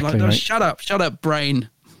 timeless child. Exactly, and I'm like, shut up, brain.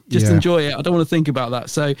 Just enjoy it. I don't want to think about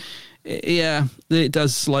that. So, it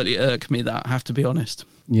does slightly irk me, that, I have to be honest.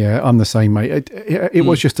 Yeah, I'm the same, mate. It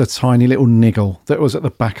was just a tiny little niggle that was at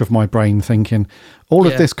the back of my brain thinking, all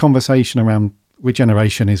of this conversation around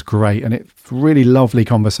regeneration is great, and it's really lovely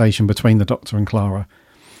conversation between the Doctor and Clara.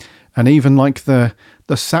 And even like the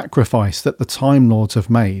sacrifice that the Time Lords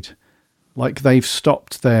have made. Like, they've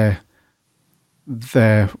stopped their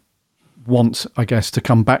want, I guess, to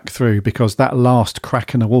come back through because that last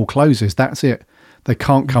crack in the wall closes. That's it. They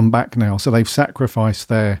can't come back now. So they've sacrificed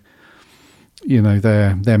their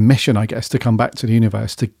mission, I guess, to come back to the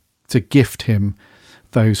universe, to gift him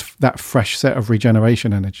that fresh set of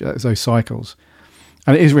regeneration energy, those cycles.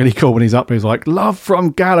 And it is really cool when he's up there. He's like, love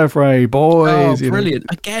from Gallifrey, boys. Oh, brilliant.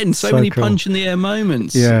 Again, so many cool punch in the air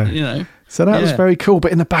moments. Yeah. So that was very cool.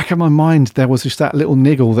 But in the back of my mind, there was just that little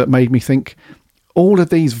niggle that made me think all of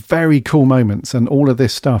these very cool moments and all of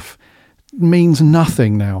this stuff means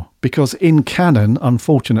nothing now. Because in canon,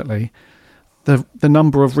 unfortunately, the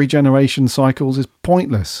number of regeneration cycles is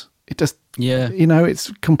pointless. It just,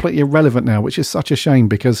 it's completely irrelevant now, which is such a shame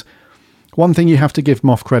because one thing you have to give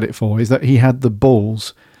Moff credit for is that he had the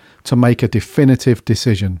balls to make a definitive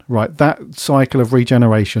decision. Right, that cycle of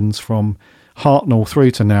regenerations from Hartnell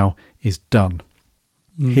through to now is done.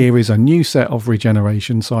 Here is a new set of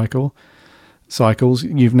regeneration cycles.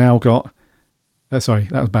 You've now got... sorry,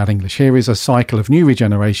 that was bad English. Here is a cycle of new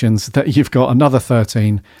regenerations that you've got another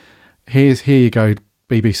 13. Here you go,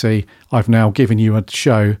 BBC. I've now given you a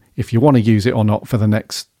show, if you want to use it or not, for the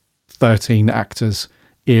next 13 actors,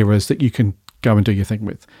 eras that you can go and do your thing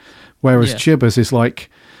with. Whereas Chibbers is like,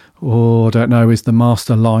 I don't know, is the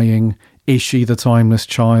Master lying? Is she the timeless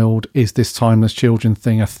child? Is this timeless children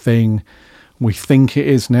thing a thing? We think it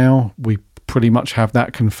is now. We pretty much have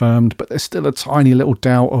that confirmed, but there's still a tiny little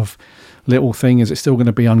doubt of little thing. Is it still going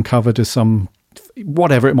to be uncovered as some,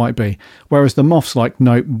 whatever it might be? Whereas the Moff's like,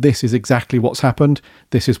 no, this is exactly what's happened.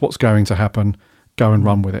 This is what's going to happen. Go and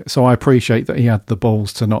run with it. So I appreciate that he had the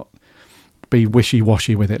balls to not be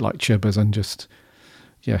wishy-washy with it like Chibbers and just,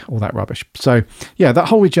 all that rubbish. So, that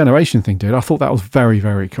whole regeneration thing, dude, I thought that was very,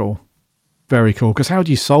 very cool. Very cool. Because how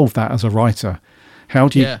do you solve that as a writer? How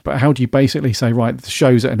do you basically say, right, the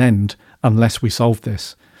show's at an end unless we solve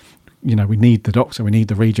this? We need the Doctor, we need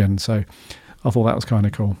the regen. So I thought that was kind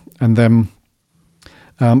of cool. And then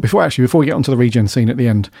before we get onto the regen scene at the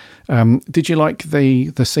end, did you like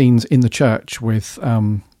the scenes in the church with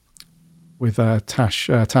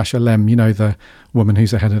Tasha Lem, you know, the woman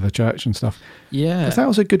who's the head of the church and stuff. Yeah. 'Cause that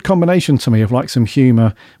was a good combination to me of like some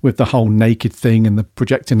humour with the whole naked thing and the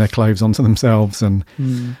projecting their clothes onto themselves and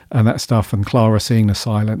that stuff, and Clara seeing the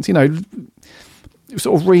silence, you know,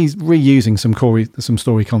 sort of reusing some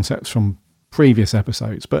story concepts from previous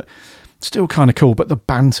episodes, but still kind of cool. But the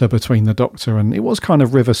banter between the Doctor and it was kind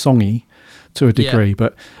of River songy to a degree,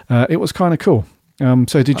 but it was kind of cool.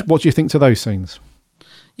 So what do you think to those scenes?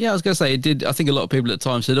 Yeah, I was going to say it did. I think a lot of people at the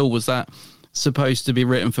time said, "Oh, was that supposed to be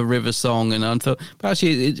written for River Song?" And I thought, but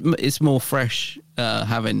actually, it's more fresh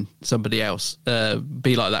having somebody else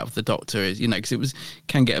be like that with the Doctor, you know, because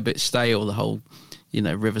can get a bit stale, the whole, you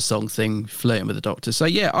know, River Song thing, flirting with the Doctor. So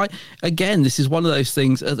yeah, this is one of those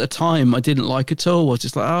things at the time I didn't like at all. I was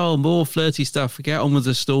just like, oh, more flirty stuff. Get on with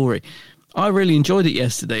the story. I really enjoyed it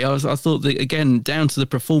yesterday. I thought that, again, down to the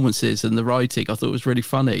performances and the writing, I thought it was really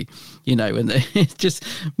funny, you know, and it's just,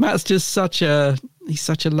 Matt's just he's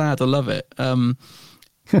such a lad. I love it.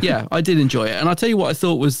 Yeah, I did enjoy it. And I'll tell you what I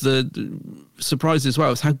thought was the surprise as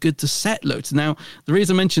well, is how good the set looked. Now, the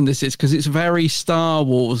reason I mentioned this is because it's very Star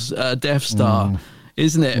Wars Death Star,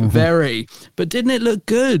 isn't it? Very. But didn't it look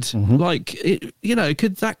good? Like, it, you know,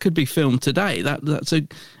 that could be filmed today. That's a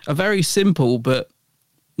very simple but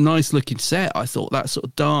nice looking set. I thought that sort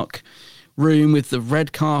of dark room with the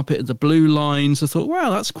red carpet and the blue lines, I thought, wow,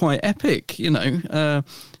 that's quite epic, you know.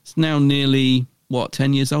 It's now nearly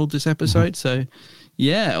 10 years old, this episode, so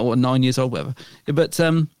yeah, or 9 years old, whatever. But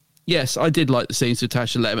yes, I did like the scenes with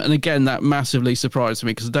Tasha Lem, and again, that massively surprised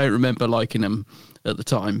me because I don't remember liking them at the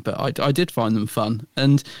time, but I did find them fun.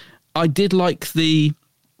 And I did like the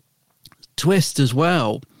twist as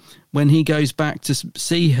well when he goes back to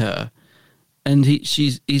see her. And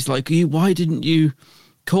he's like, why didn't you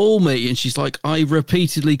call me? And she's like, I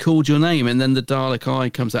repeatedly called your name. And then the Dalek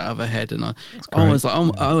eye comes out of her head. And I was like,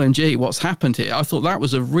 OMG, what's happened here? I thought that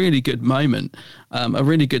was a really good moment, a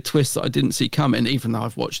really good twist that I didn't see coming, even though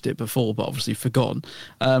I've watched it before, but obviously forgotten.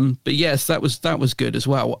 But yes, that was good as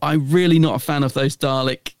well. I'm really not a fan of those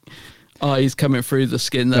Dalek eyes coming through the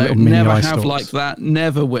skin, though. Never have stalks like that.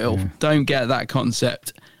 Never will. Yeah. Don't get that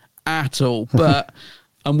concept at all. But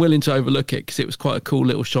I'm willing to overlook it because it was quite a cool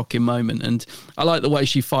little shocking moment, and I like the way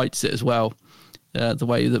she fights it as well. The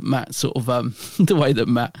way that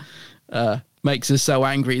Matt makes her so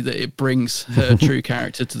angry that it brings her true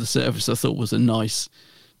character to the surface, I thought was a nice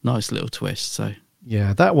little twist. So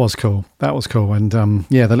yeah, that was cool. And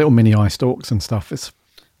the little mini eye stalks and stuff.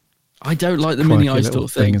 I don't like the mini eye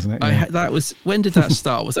stalk thing, isn't it? Yeah. When did that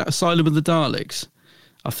start? Was that Asylum of the Daleks?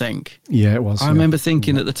 I think. Yeah, it was. I remember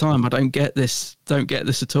thinking at the time, I don't get this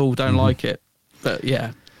at all, don't like it. But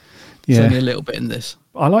yeah, it's only a little bit in this.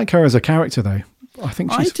 I like her as a character, though. I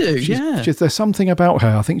think there's something about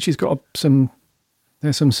her. I think she's got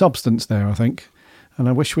there's some substance there, I think. And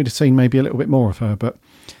I wish we'd have seen maybe a little bit more of her, but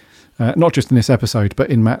not just in this episode,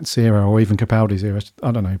 but in Matt's era or even Capaldi's era.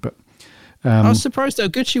 I don't know, but... I was surprised how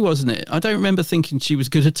good she was in it. I don't remember thinking she was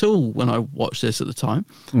good at all when I watched this at the time.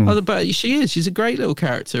 But she is. She's a great little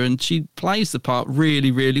character, and she plays the part really,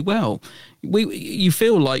 really well. You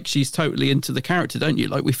feel like she's totally into the character, don't you?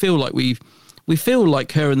 Like we feel like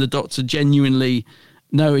her and the Doctor genuinely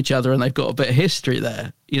know each other, and they've got a bit of history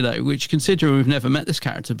there. You know, which considering we've never met this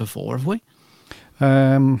character before, have we?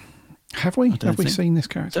 Have we? Have we seen this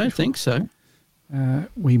character? I don't think so.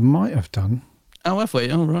 We might have done. Oh, have we?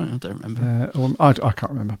 Oh, right. I don't remember. I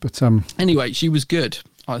can't remember. But anyway, she was good,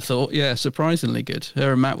 I thought. Yeah, surprisingly good.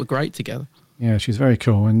 Her and Matt were great together. Yeah, she's very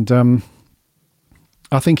cool. And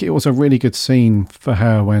I think it was a really good scene for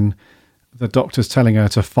her when the Doctor's telling her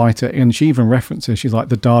to fight it. And she even references, she's like,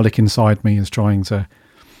 the Dalek inside me is trying to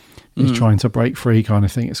break free kind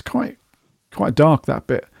of thing. It's quite dark, that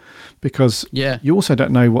bit, because you also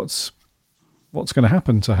don't know what's going to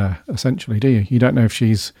happen to her, essentially, do you? You don't know if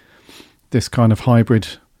she's this kind of hybrid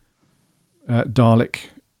Dalek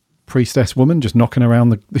priestess woman just knocking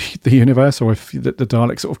around the universe, or if the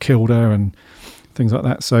Dalek sort of killed her and things like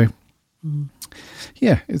that. So,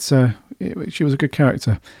 yeah, she was a good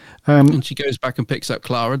character. And she goes back and picks up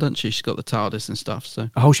Clara, doesn't she? She's got the TARDIS and stuff. So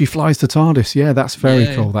she flies the TARDIS. Yeah, that's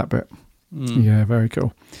very cool, that bit. Yeah, very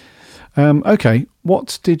cool. Okay,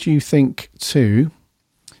 what did you think too?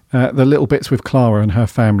 The little bits with Clara and her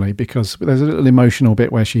family, because there's a little emotional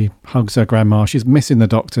bit where she hugs her grandma. She's missing the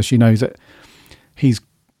Doctor. She knows that he's,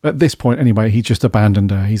 at this point anyway, he's just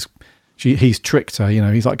abandoned her. He's tricked her, you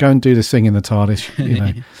know. He's like, go and do this thing in the TARDIS, you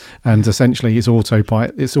know. And essentially it's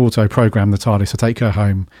auto-programmed the TARDIS to take her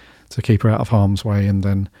home to keep her out of harm's way. And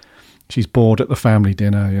then she's bored at the family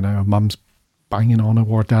dinner, you know. Her mum's banging on her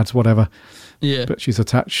or dad's, whatever. Yeah. But she's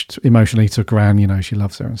attached emotionally to Gran, you know, she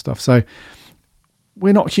loves her and stuff. So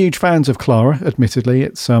we're not huge fans of Clara, admittedly.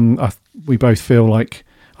 It's we both feel like,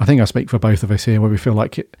 I think I speak for both of us here, where we feel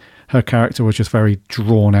like her character was just very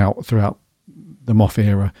drawn out throughout the Moff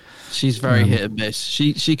era. She's very hit and miss.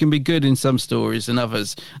 She can be good in some stories and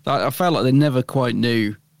others. I felt like they never quite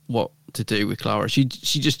knew what to do with Clara. She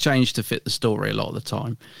just changed to fit the story a lot of the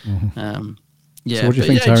time. So what do you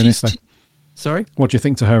think to her in this, though? Sorry? What do you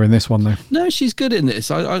think to her in this one, though? No, she's good in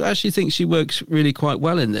this. I actually think she works really quite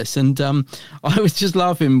well in this. And I was just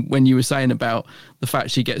laughing when you were saying about the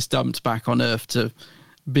fact she gets dumped back on Earth to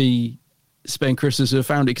spend Christmas with her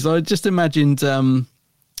family, because I just imagined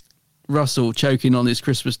Russell choking on his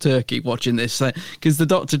Christmas turkey watching this, because the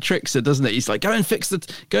Doctor tricks her, doesn't he? He's like, go and fix this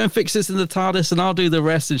in the TARDIS and I'll do the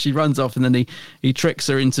rest, and she runs off, and then he tricks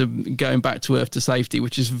her into going back to Earth to safety,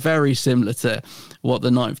 which is very similar to what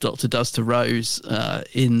the Ninth Doctor does to Rose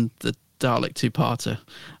in the Dalek two-parter.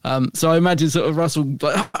 So I imagine sort of Russell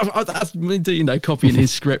like, that's me, you know, copying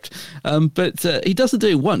his script, but he doesn't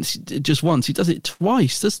do it just once, he does it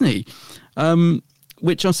twice, doesn't he?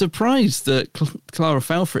 Which I'm surprised that Clara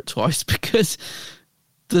fell for it twice, because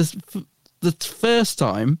the first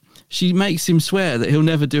time she makes him swear that he'll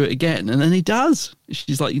never do it again, and then he does.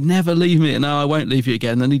 She's like, "You never leave me," and no, I won't leave you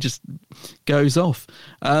again. And then he just goes off.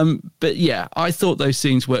 But yeah, I thought those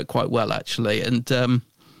scenes worked quite well, actually, and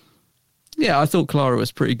yeah, I thought Clara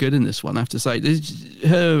was pretty good in this one, I have to say.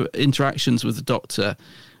 Her interactions with the Doctor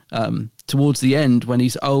towards the end, when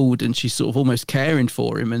he's old and she's sort of almost caring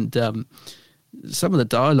for him, and some of the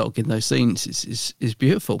dialogue in those scenes is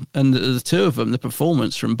beautiful. And the two of them, the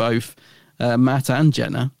performance from both Matt and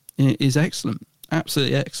Jenna is excellent.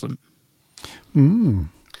 Absolutely excellent.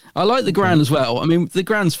 I like the Gran as well. I mean, the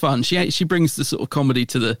Gran's fun. She brings the sort of comedy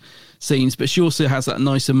to the scenes, but she also has that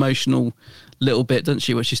nice emotional little bit, doesn't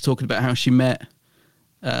she, where she's talking about how she met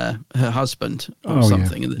her husband or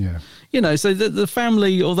something. Yeah. You know, so the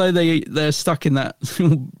family, although they're stuck in that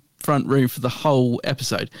front room for the whole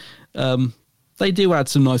episode, they do add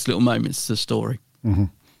some nice little moments to the story.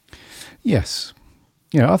 Yes.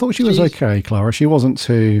 Yeah, I thought she was okay, Clara. She wasn't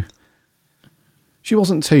too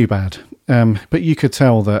bad. But you could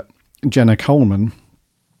tell that Jenna Coleman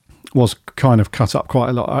was kind of cut up quite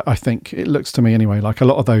a lot. I think it looks to me anyway, like a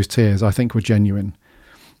lot of those tears I think were genuine.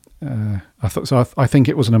 I think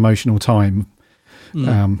it was an emotional time,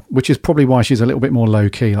 which is probably why she's a little bit more low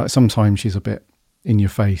key. Like sometimes she's a bit in your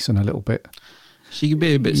face and a little bit. She can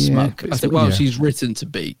be a bit smug. I think, she's written to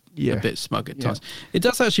be a bit smug at times. It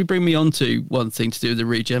does actually bring me on to one thing to do with the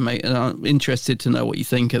regen, mate, and I'm interested to know what you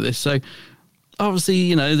think of this. So, obviously,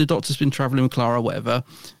 you know, the Doctor's been travelling with Clara or whatever,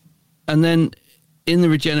 and then in the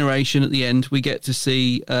regeneration at the end, we get to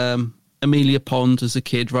see Amelia Pond as a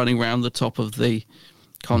kid running around the top of the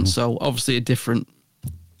console. Obviously, a different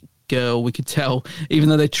girl, we could tell, even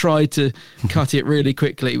though they tried to cut it really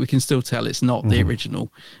quickly, we can still tell it's not the original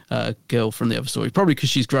girl from the other story, probably because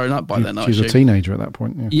she's grown up by then. She's a teenager at that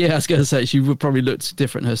point. I was going to say she would probably look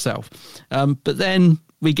different herself, but then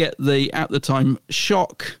we get at the time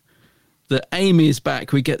shock that Amy is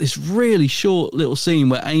back. We get this really short little scene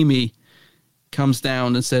where Amy comes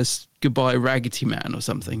down and says goodbye Raggedy Man or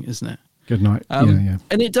something, isn't it? Good night. And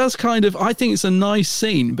it does kind of, I think it's a nice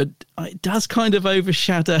scene, but it does kind of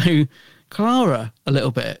overshadow Clara a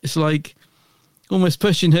little bit. It's like almost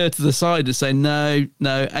pushing her to the side and saying, no,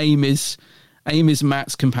 Amy's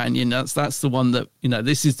Matt's companion. That's the one that, you know,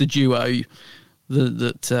 this is the duo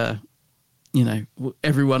that you know,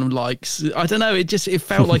 everyone likes. I don't know. It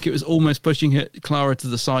felt like it was almost pushing Clara to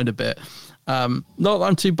the side a bit. Not that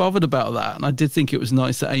I'm too bothered about that. And I did think it was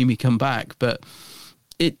nice that Amy come back, but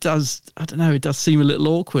it does, I don't know, it does seem a little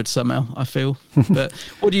awkward somehow, I feel. But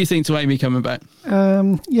what do you think to Amy coming back?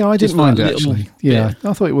 I didn't mind it, actually. Yeah,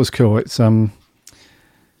 I thought it was cool. It's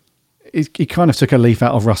he kind of took a leaf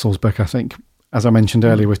out of Russell's book, I think. As I mentioned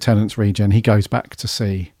earlier with Tennant's Regen, he goes back to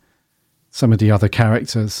see some of the other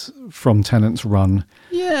characters from Tennant's run.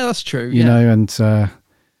 Yeah, that's true. You know, and so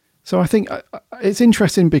I think it's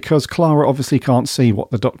interesting because Clara obviously can't see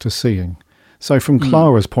what the Doctor's seeing. So from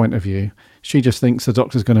Clara's point of view, she just thinks the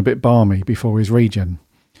Doctor's gone a bit balmy before his regen,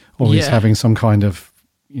 or he's having some kind of,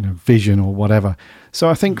 you know, vision or whatever. So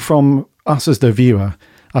I think from us as the viewer,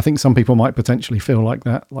 I think some people might potentially feel like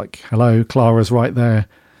that, like, hello, Clara's right there,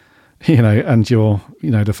 you know, and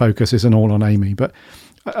the focus isn't all on Amy. But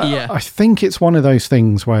I think it's one of those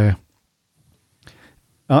things where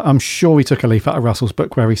I'm sure he took a leaf out of Russell's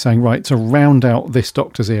book where he's saying, right, to round out this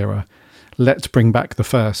Doctor's era, let's bring back the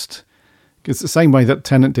first. Because the same way that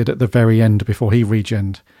Tennant did at the very end before he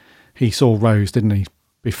regened, he saw Rose, didn't he?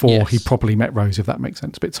 before he Yes. properly met Rose, if that makes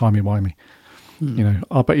sense. A bit timey-wimey. You know,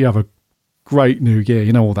 I bet you have a great new year,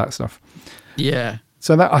 you know, all that stuff. Yeah.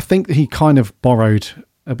 So that I think that he kind of borrowed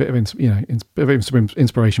a bit of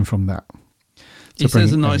inspiration from that. He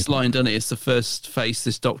says a nice line, doesn't he? It's the first face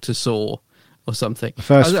this doctor saw, or something.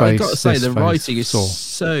 First I've face got to say, this the face writing is saw.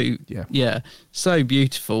 so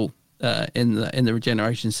beautiful in the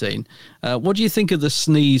regeneration scene. What do you think of the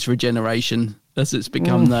sneeze regeneration as it's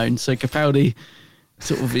become known? So Capaldi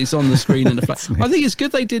sort of is on the screen in the flash. I think it's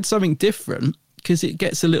good they did something different, because it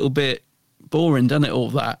gets a little bit boring, doesn't it? All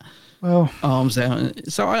that. Well, Arms out.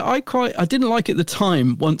 So I didn't like it at the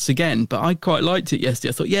time, once again, but I quite liked it yesterday.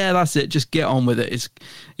 I thought, yeah, that's it. Just get on with it.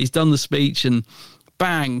 He's done the speech and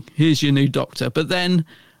bang, here's your new doctor. But then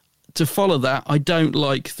to follow that, I don't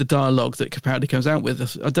like the dialogue that Capaldi comes out with.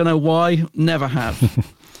 I don't know why. Never have.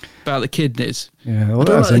 About the kidneys. Yeah, well, I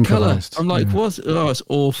don't that's like the colour. improvised. I'm like, Yeah. what? Oh, it's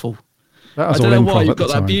awful. That I was don't all know why improv you've at the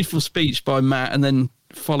got that time. beautiful speech by Matt and then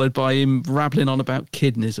followed by him rambling on about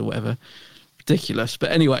kidneys or whatever. Ridiculous.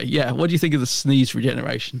 But anyway, yeah, what do you think of the sneeze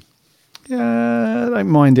regeneration? Yeah, I don't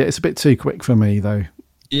mind it. It's a bit too quick for me, though.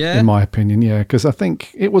 Yeah. In my opinion, yeah, because I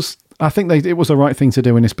think it was the right thing to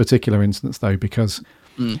do in this particular instance, though, because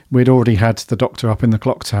we'd already had the Doctor up in the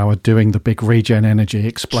clock tower doing the big regen energy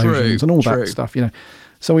explosions and all that stuff, you know.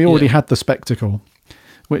 So we already had the spectacle,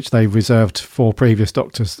 which they reserved for previous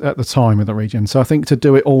Doctors at the time with the regen. So I think to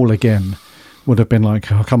do it all again would have been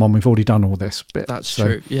like, oh, come on, we've already done all this bit. That's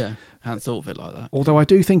true. Yeah. Hadn't thought of it like that. Although I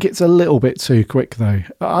do think it's a little bit too quick, though.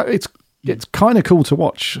 It's kind of cool to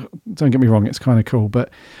watch. Don't get me wrong, it's kind of cool.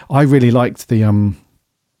 But I really liked the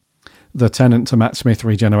Tennant to Matt Smith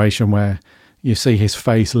regeneration, where you see his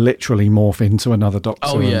face literally morph into another Doctor.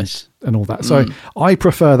 Oh, yes. and all that. So I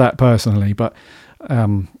prefer that personally, but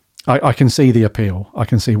I can see the appeal. I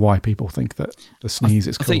can see why people think that the sneeze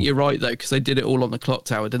is cool. I think you're right, though, because they did it all on the clock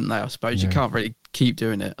tower, didn't they? I suppose you can't really keep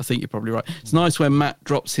doing it. I think you're probably right. It's nice when Matt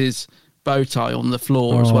drops his bow tie on the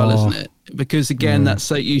floor as well, isn't it? Because again, that's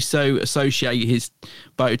so you so associate his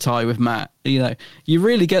bow tie with Matt. You know, you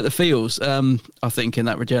really get the feels. I think in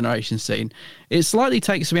that regeneration scene, it slightly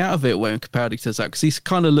takes me out of it when Capaldi does that, because he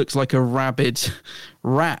kind of looks like a rabid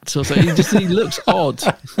rat or something. He looks odd.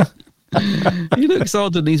 He looks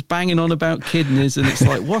odd, and he's banging on about kidneys, and it's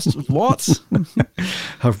like, what?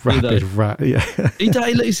 A rabid rat, yeah.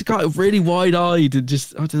 He's got really wide-eyed and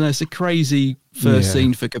just, I don't know, it's a crazy first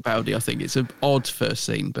scene for Capaldi. I think it's an odd first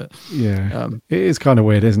scene, but it is kind of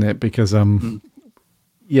weird, isn't it? Because with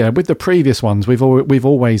the previous ones, we've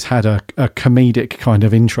always had a comedic kind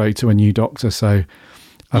of intro to a new Doctor. So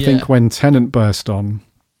I think when Tennant burst on,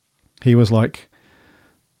 he was like,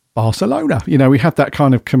 Barcelona, you know, we had that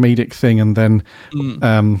kind of comedic thing, and then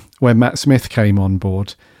when Matt Smith came on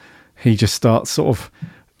board, he just starts sort of,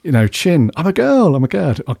 you know, I'm a girl,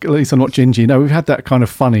 at least I'm not gingy. No, we've had that kind of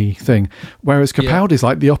funny thing, whereas Capaldi's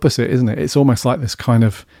like the opposite, isn't it? It's almost like this kind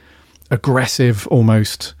of aggressive,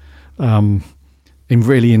 almost in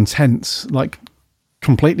really intense, like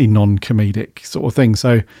completely non-comedic sort of thing.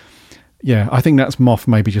 So yeah, I think that's Moff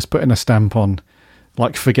maybe just putting a stamp on,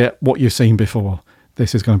 like, forget what you've seen before.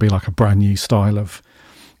 This is going to be like a brand new style of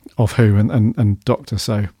Who and Doctor.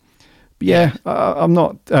 So, I'm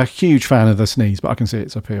not a huge fan of the sneeze, but I can see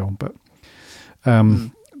its appeal. But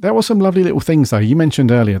there were some lovely little things, though. You mentioned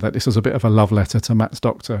earlier that this was a bit of a love letter to Matt's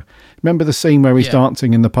Doctor. Remember the scene where he's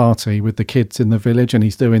dancing in the party with the kids in the village, and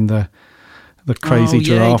he's doing the crazy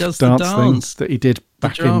giraffe dance thing that he did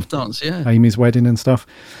back in Amy's wedding and stuff.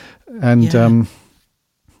 And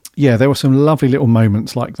there were some lovely little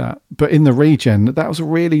moments like that. But in the regen, that was a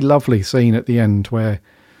really lovely scene at the end where,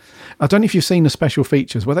 I don't know if you've seen the special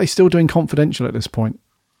features. Were they still doing Confidential at this point?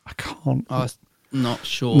 I can't. Not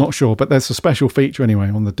sure. Not sure, but there's a special feature anyway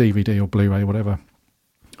on the DVD or Blu-ray or whatever,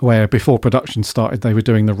 where before production started, they were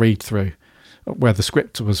doing the read-through, where the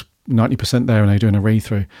script was 90% there and they were doing a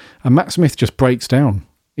read-through. And Matt Smith just breaks down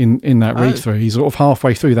in that read-through. He's sort of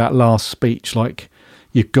halfway through that last speech, like,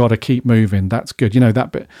 you've got to keep moving. That's good. You know,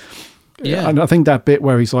 that bit. Yeah. And I think that bit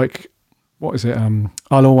where he's like, what is it?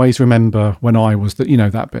 I'll always remember when I was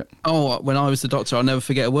that bit. Oh, when I was the Doctor, I'll never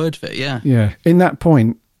forget a word of it. Yeah. Yeah. In that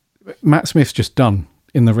point, Matt Smith's just done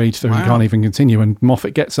in the read through. He can't even continue. And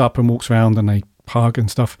Moffat gets up and walks around and they hug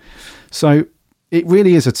and stuff. So it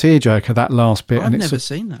really is a tearjerker, that last bit. I've never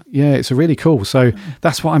seen that. Yeah. It's a really cool. So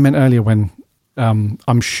that's what I meant earlier when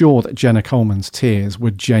I'm sure that Jenna Coleman's tears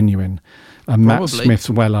were genuine. And Matt Smith's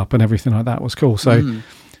well up and everything like that was cool. So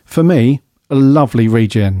for me, a lovely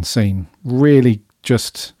regen scene. Really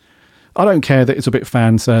just, I don't care that it's a bit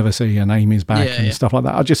fan servicey and Amy's back and stuff like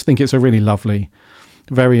that. I just think it's a really lovely,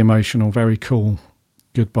 very emotional, very cool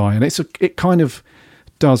goodbye. And it kind of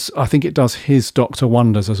I think it does his Doctor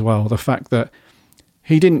wonders as well. The fact that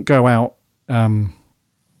he didn't go out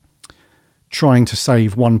trying to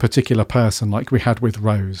save one particular person like we had with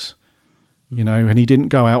Rose, you know, and he didn't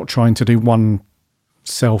go out trying to do one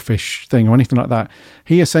selfish thing or anything like that.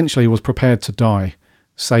 He essentially was prepared to die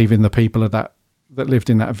saving the people of that lived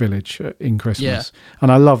in that village in Christmas. Yeah.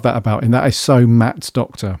 And I love that about him. That is so Matt's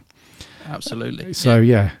Doctor. Absolutely. So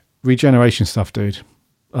yeah, regeneration stuff, dude.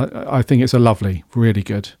 I think it's a lovely, really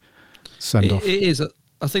good send off. It is.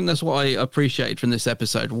 I think that's what I appreciated from this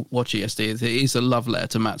episode, watching SD. It is a love letter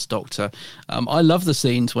to Matt's Doctor. I love the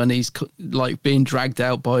scenes when he's like being dragged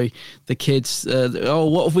out by the kids. Oh,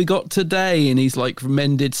 what have we got today? And he's like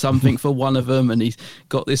mended something for one of them, and he's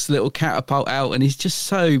got this little catapult out, and he's just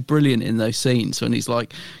so brilliant in those scenes when he's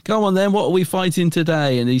like, "Go on then, what are we fighting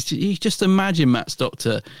today?" And he's just imagine Matt's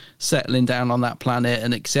Doctor settling down on that planet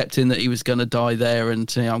and accepting that he was going to die there,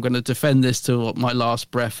 and you know, I'm going to defend this till my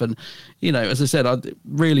last breath. And you know, as I said, I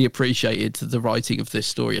really appreciated the writing of this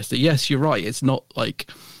story. Yes, you're right. It's not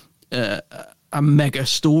like a mega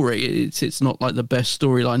story. It's not like the best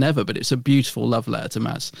storyline ever, but it's a beautiful love letter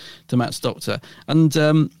to Matt's Doctor. And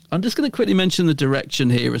I'm just going to quickly mention the direction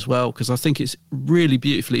here as well, because I think it's really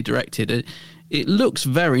beautifully directed. It looks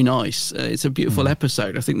very nice. It's a beautiful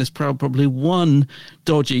episode. I think there's probably one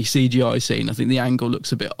dodgy CGI scene. I think the angle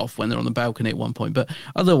looks a bit off when they're on the balcony at one point, but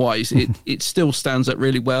otherwise it still stands up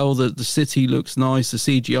really well. The city looks nice. The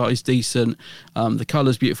CGI is decent. The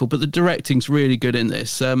colour's beautiful, but the directing's really good in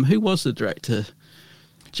this. Who was the director?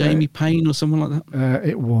 Jamie Payne or someone like that?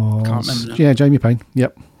 It was. Can't remember now. Yeah, Jamie Payne.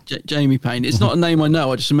 Yep. Jamie Payne. It's not a name I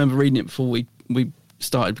know. I just remember reading it before we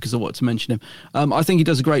started because I wanted to mention him. I think he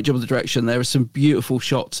does a great job of the direction. There are some beautiful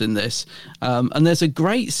shots in this, and there's a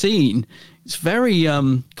great scene. It's very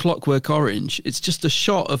Clockwork Orange. It's just a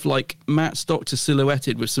shot of like Matt's Doctor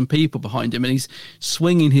silhouetted with some people behind him, and he's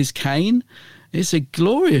swinging his cane. It's a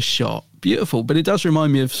glorious shot, beautiful, but it does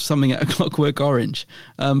remind me of something out of Clockwork Orange.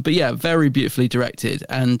 But yeah, very beautifully directed.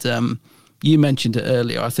 And you mentioned it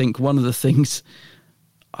earlier. I think one of the things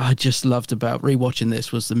I just loved about rewatching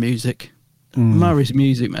this was the music. Murray's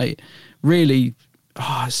music, mate, really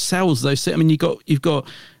sells those. I mean, you've got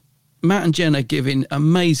Matt and Jenna giving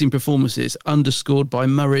amazing performances, underscored by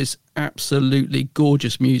Murray's absolutely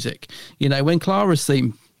gorgeous music. You know, when Clara's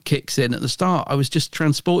theme kicks in at the start, I was just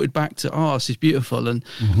transported back to, this is beautiful. And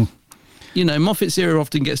you know, Moffat's era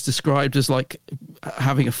often gets described as like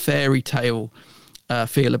having a fairy tale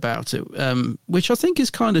feel about it, which I think is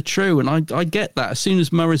kind of true, and I get that. As soon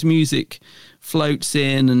as Murray's music floats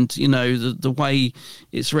in, and you know the way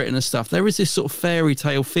it's written and stuff, there is this sort of fairy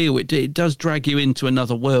tale feel. It does drag you into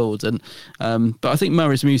another world, and but I think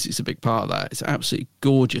Murray's music's a big part of that. It's absolutely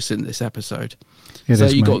gorgeous in this episode. So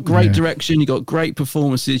you've got great direction, you've got great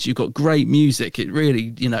performances, you've got great music. It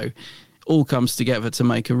really, you know, all comes together to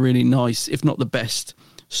make a really nice, if not the best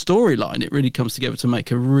storyline. It really comes together to make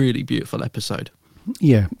a really beautiful episode.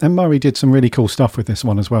 Yeah, and Murray did some really cool stuff with this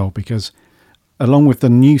one as well, because along with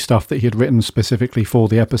the new stuff that he had written specifically for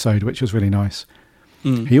the episode, which was really nice,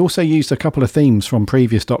 he also used a couple of themes from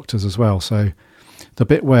previous Doctors as well. So the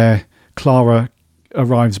bit where Clara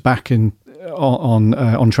arrives back on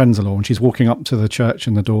Trenzalore and she's walking up to the church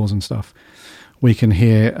and the doors and stuff, we can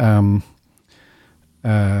hear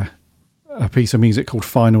a piece of music called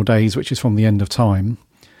Final Days, which is from The End of Time.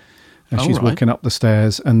 And she's walking up the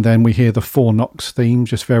stairs, and then we hear the Four Knocks theme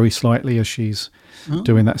just very slightly as she's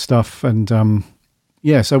doing that stuff. And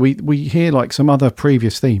so we hear like some other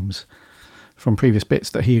previous themes from previous bits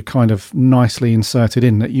that he had kind of nicely inserted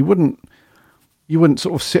in, that you wouldn't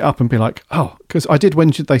sort of sit up and be like, oh, because I did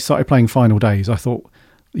when they started playing Final Days. I thought,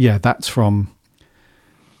 yeah, that's from.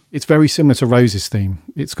 It's very similar to Rose's theme.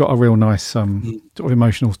 It's got a real nice sort of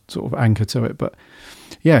emotional sort of anchor to it. But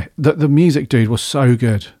yeah, the music, dude, was so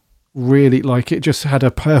good. Really, like, it just had a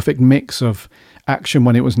perfect mix of action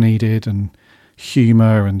when it was needed and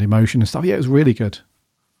humour and emotion and stuff. Yeah, it was really good.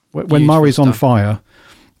 When Murray's on fire,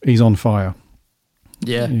 he's on fire.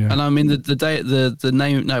 Yeah. And I mean, the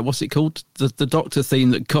name, no, what's it called? The Doctor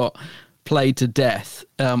theme that got played to death.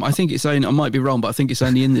 I think it's only, I might be wrong, but I think it's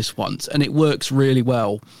only in this once, and it works really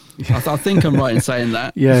well. I think I'm right in saying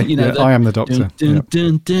that. You know, I am the Doctor.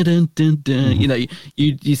 You know,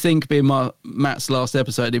 you think being Matt's last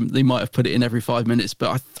episode, they might have put it in every 5 minutes,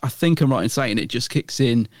 but I think I'm right in saying it just kicks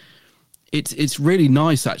in. It's really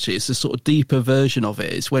nice, actually. It's a sort of deeper version of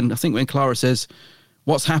it. It's when Clara says,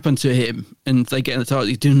 what's happened to him, and they get in the title,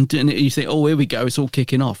 you think, oh, here we go, it's all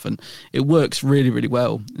kicking off, and it works really, really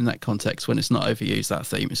well in that context when it's not overused. That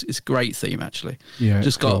theme, it's a great theme actually. Yeah,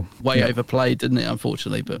 just got way overplayed, didn't it?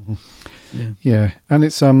 Unfortunately, but yeah, and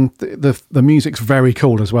it's the music's very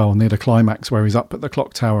cool as well. Near the climax where he's up at the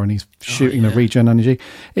clock tower and he's shooting the regen energy,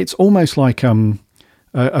 it's almost like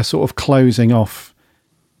a sort of closing off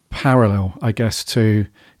parallel, I guess, to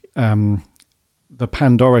the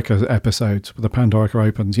Pandorica episodes where the Pandorica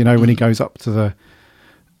opens. You know, when he goes up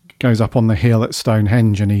on the hill at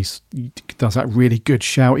Stonehenge and he does that really good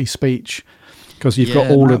shouty speech. Because you've got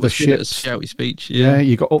all of the ships. Shouty speech. Yeah,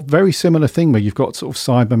 you've got a very similar thing where you've got sort of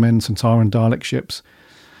Cybermen, Centauran, Dalek ships.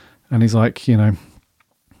 And he's like, you know,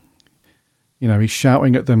 he's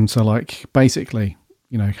shouting at them to like, basically,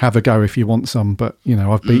 you know, have a go if you want some. But, you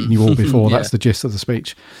know, I've beaten you all before. That's the gist of the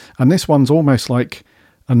speech. And this one's almost like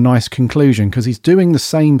a nice conclusion because he's doing the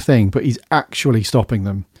same thing, but he's actually stopping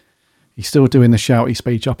them. He's still doing the shouty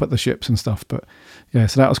speech up at the ships and stuff, but yeah,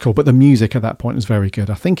 so that was cool. But the music at that point was very good.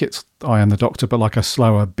 I think it's I Am the Doctor, but like a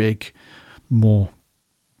slower, big, more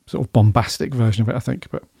sort of bombastic version of it, I think.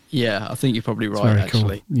 But yeah, I think you're probably right,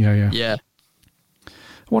 actually. Cool. Yeah.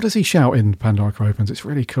 What does he shout in Pandorica Opens? It's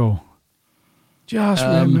really cool. Just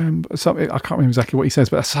remember something. I can't remember exactly what he says,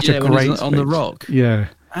 but that's such a great speech. On the rock. Yeah.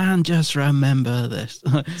 And just remember this.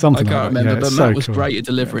 Something I can't like remember, but Matt was cool. great at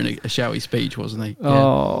delivering a shouty speech, wasn't he?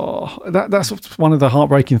 Oh, that's one of the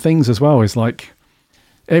heartbreaking things as well. Is like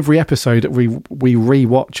every episode that we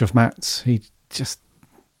rewatch of Matt's, he just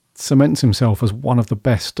cements himself as one of the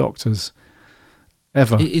best Doctors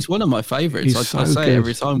ever. He's one of my favourites. I say good.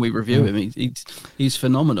 Every time we review him, he's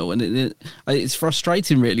phenomenal, and it's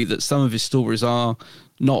frustrating really that some of his stories are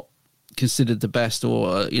not considered the best or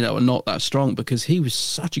are not that strong, because he was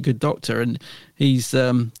such a good Doctor, and he's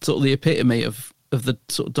sort of the epitome of the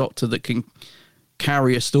sort of Doctor that can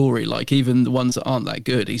carry a story. Like even the ones that aren't that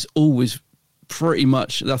good, he's always pretty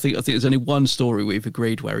much, I think there's only one story we've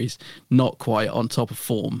agreed where he's not quite on top of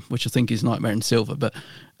form, which I think is Nightmare in Silver, but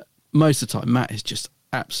most of the time Matt is just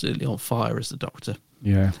absolutely on fire as the Doctor.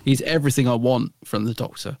 Yeah, he's everything I want from the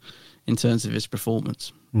Doctor in terms of his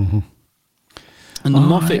performance. And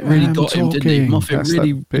Moffat really got him, didn't he? Moffat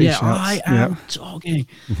really, I am talking.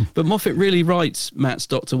 But Moffat really writes Matt's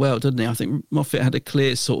Doctor well, doesn't he? I think Moffat had a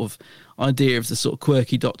clear sort of idea of the sort of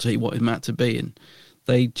quirky Doctor he wanted Matt to be, and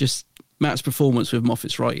Matt's performance with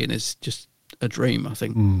Moffat's writing is just a dream, I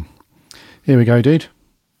think. Here we go, dude.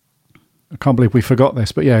 I can't believe we forgot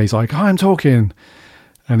this, but yeah, he's like, I'm talking.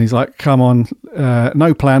 And he's like, come on,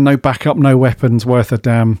 no plan, no backup, no weapons worth a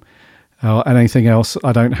damn. And anything else,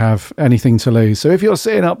 I don't have anything to lose. So if you're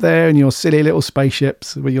sitting up there in your silly little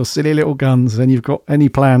spaceships with your silly little guns and you've got any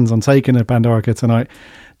plans on taking a Pandorica tonight,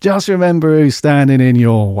 just remember who's standing in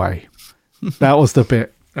your way. That was the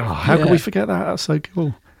bit. Oh, how could we forget that? That's so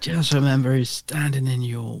cool. Just remember who's standing in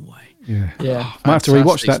your way. Yeah. Might have to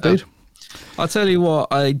rewatch that, dude. I'll tell you what,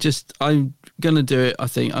 I'm going to do it. I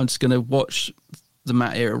think I'm just going to watch the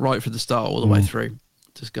Matt era right from the start all the way through.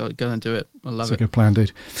 Just go and do it. I love it. That's a good plan,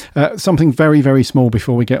 dude. Something very, very small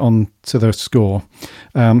before we get on to the score.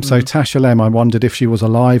 So Tasha Lem, I wondered if she was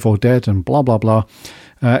alive or dead and blah, blah, blah.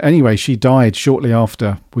 Anyway, she died shortly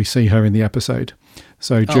after we see her in the episode.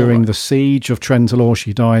 So during the siege of Trenzalore,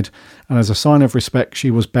 she died. And as a sign of respect, she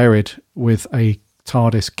was buried with a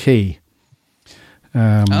TARDIS key.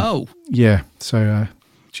 Yeah. So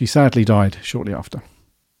she sadly died shortly after.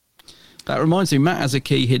 That reminds me, Matt has a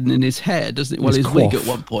key hidden in his hair, doesn't it? Well, his wig at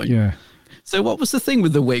one point. Yeah. So what was the thing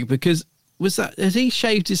with the wig? Because had he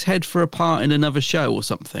shaved his head for a part in another show or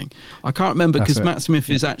something? I can't remember, because Matt Smith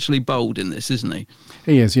is actually bald in this, isn't he?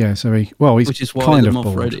 He is, yeah. So he's which is why kind of Moff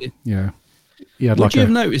bald. wrote it. Yeah. He had would you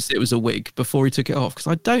have noticed it was a wig before he took it off? Because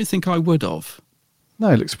I don't think I would have.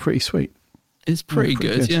 No, it looks pretty sweet. It's pretty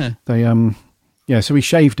good, yeah. They so he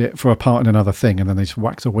shaved it for a part in another thing, and then they just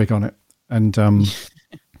whacked a wig on it. And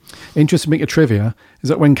interesting bit of trivia is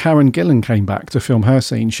that when Karen Gillan came back to film her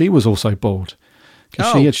scene, she was also bald,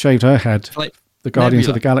 because she had shaved her head, like the Guardians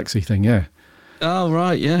of the Galaxy thing, yeah. Oh,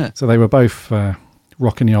 right, yeah. So they were both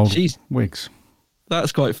rocking the old wigs.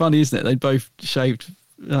 That's quite funny, isn't it? They both shaved.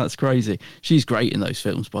 That's crazy. She's great in those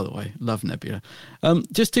films, by the way. Love Nebula.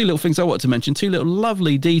 Just two little things I wanted to mention, two little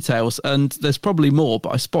lovely details, and there's probably more,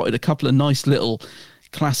 but I spotted a couple of nice little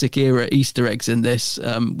classic era Easter eggs in this,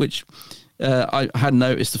 which I hadn't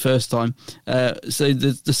noticed the first time. So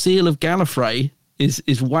the seal of Gallifrey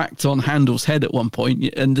is whacked on Handel's head at one point,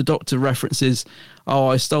 and the Doctor references,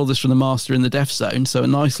 I stole this from the Master in the Death Zone. So a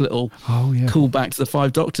nice little callback to the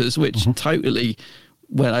Five Doctors, which totally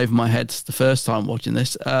went over my head the first time watching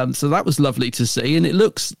this. So that was lovely to see, and it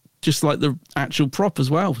looks just like the actual prop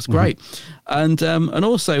as well. It was great. And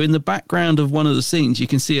also in the background of one of the scenes, you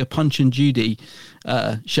can see a Punch and Judy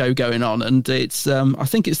show going on. And it's, I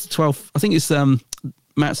think it's the 12th, I think it's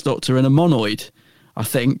Matt's Doctor and a monoid, I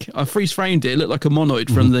think. I freeze framed it. It looked like a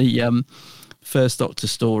monoid from the first Doctor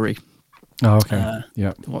story. Oh, okay.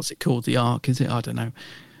 Yeah. What's it called? The Ark, is it? I don't know.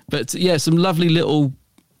 But yeah, some lovely little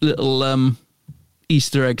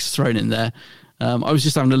Easter eggs thrown in there. I was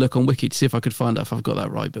just having a look on Wiki to see if I could find out if I've got that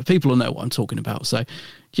right, but people will know what I'm talking about. So,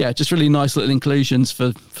 yeah, just really nice little inclusions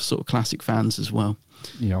for sort of classic fans as well.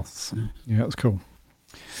 Yes. Yeah, that's cool.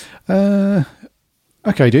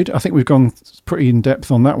 Okay, dude, I think we've gone pretty in-depth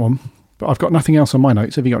on that one, but I've got nothing else on my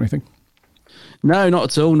notes. Have you got anything? No, not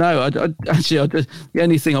at all. No, the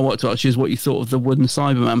only thing I want to ask you is what you thought of the wooden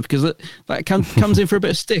Cyberman, because that comes in for a bit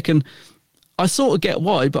of stick, and I sort of get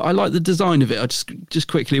why, but I like the design of it. I just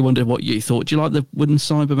quickly wondered what you thought. Do you like the wooden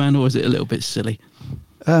Cyberman, or is it a little bit silly?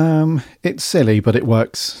 It's silly, but it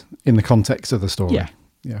works in the context of the story.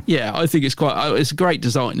 Yeah. I think it's a great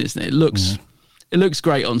design, isn't it? It looks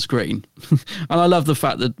great on screen, and I love the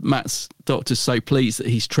fact that Matt's Doctor's so pleased that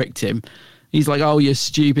he's tricked him. He's like, "Oh, you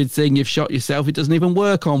stupid thing! You've shot yourself. It doesn't even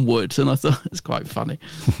work on wood." And I thought it's quite funny.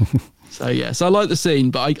 So I like the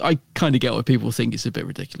scene, but I kind of get why people think it's a bit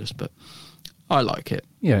ridiculous, but I like it.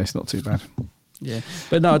 Yeah, it's not too bad. Yeah,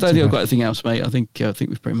 but no, I don't think I've got anything else, mate. I think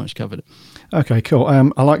we've pretty much covered it. Okay, cool.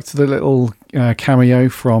 I liked the little cameo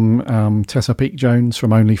from Tessa Peake-Jones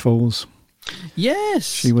from Only Fools. Yes,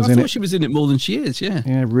 she was she was in it more than she is. Yeah,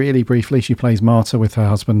 really briefly. She plays Marta with her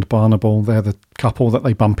husband Barnacle. They're the couple that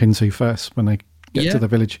they bump into first when they get to the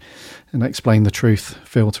village, and they explain the truth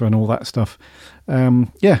filter and all that stuff.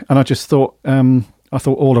 And I just thought I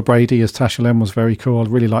thought Orla Brady as Tasha Lem was very cool. I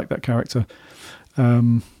really liked that character.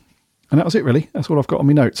 And that was it, really. That's all I've got on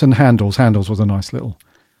my notes. And Handles was a nice little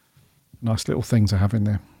thing to have in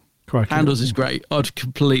there. Crikey. Handles is great. I'd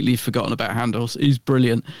completely forgotten about Handles. He's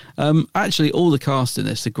brilliant. Actually, all the cast in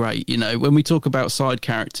this are great. You know, when we talk about side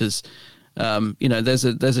characters, there's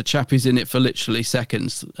a chap who's in it for literally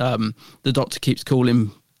seconds. The Doctor keeps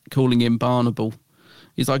calling him Barnacle.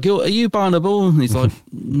 He's like, "Are you Barnacle?" And he's like,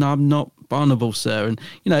 "No, I'm not Barnacle, sir." And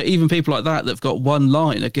even people like that that've got one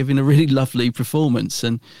line are giving a really lovely performance.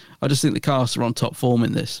 And I just think the cast are on top form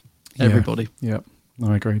in this. Everybody. Yeah,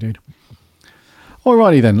 I agree, dude.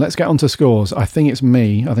 Alrighty then, let's get on to scores. I think it's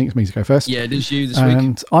me to go first. Yeah, it is you this week.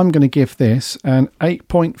 And I'm going to give this an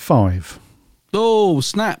 8.5. Oh,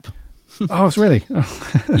 snap. Oh, it's really?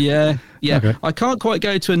 Yeah. Okay. I can't quite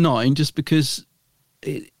go to a 9 just because,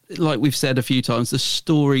 like we've said a few times, the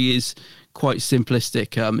story is quite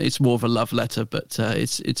simplistic. It's more of a love letter, but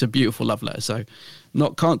it's a beautiful love letter. So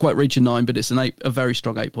can't quite reach a 9, but it's a very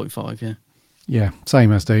strong 8.5, yeah. Yeah,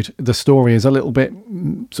 same as, dude. The story is a little bit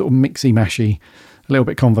sort of mixy-mashy, a little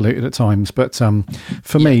bit convoluted at times, but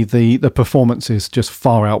for me, the performances just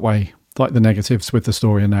far outweigh like the negatives with the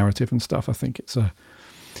story and narrative and stuff. I think it's a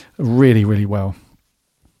really, really well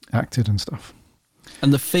acted and stuff.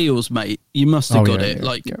 And the feels, mate, you must have got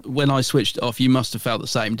it. When I switched it off, you must have felt the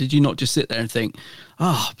same. Did you not just sit there and think,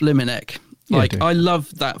 blimmin' heck? I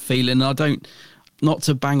love that feeling. I don't, not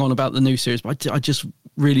to bang on about the new series, but I just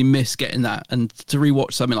really miss getting that, and to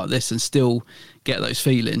rewatch something like this and still get those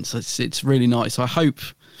feelings, it's really nice. I hope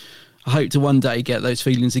to one day get those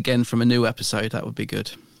feelings again from a new episode. That would be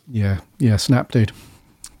good. Yeah, snap, dude.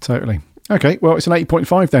 Totally. Okay, well, it's an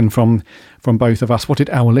 8.5 then from both of us. What did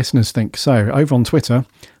our listeners think? So over on Twitter,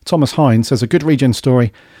 Thomas Hines says a good regen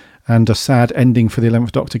story and a sad ending for the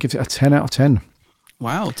 11th Doctor, gives it a 10 out of 10.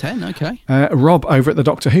 Wow, 10, okay. Rob over at the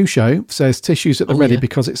Doctor Who show says tissues at the ready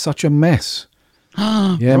because it's such a mess.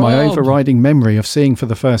 Yeah, Rob. My overriding memory of seeing for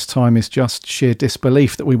the first time is just sheer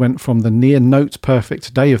disbelief that we went from the near note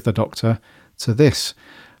perfect day of the Doctor to this.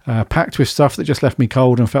 Packed with stuff that just left me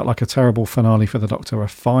cold and felt like a terrible finale for the Doctor. A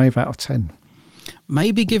 5 out of 10.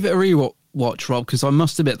 Maybe give it a rewatch, Rob, because I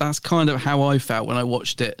must admit that's kind of how I felt when I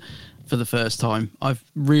watched it for the first time. I've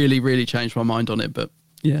really, really changed my mind on it, but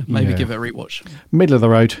maybe give it a rewatch. Middle of the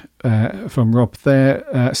road from Rob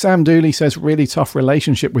there. Sam Dooley says, really tough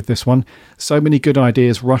relationship with this one. So many good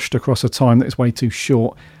ideas rushed across a time that is way too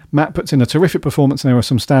short. Matt puts in a terrific performance and there are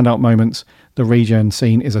some standout moments. The regen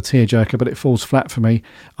scene is a tearjerker, but it falls flat for me.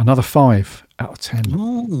 Another 5 out of 10.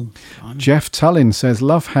 Ooh, Jeff Tullin says,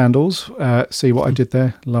 love Handles. See what I did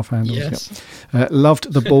there? Love Handles. Yes. Yep.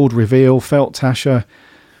 Loved the bald reveal. Felt Tasha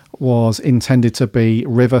was intended to be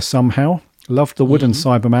River somehow. Loved the wooden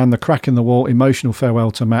Cyberman, the crack in the wall, emotional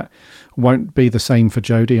farewell to Matt. Won't be the same for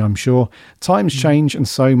Jodie, I'm sure. Times change and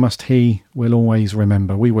so must he. We'll always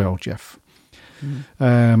remember. We will, Jeff.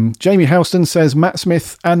 Jamie Houston says Matt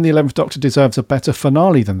Smith and the 11th Doctor deserves a better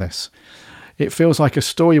finale than this. It feels like a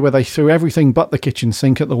story where they threw everything but the kitchen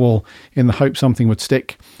sink at the wall in the hope something would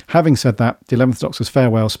stick. Having said that, the 11th Doctor's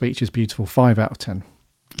farewell speech is beautiful. 5 out of 10.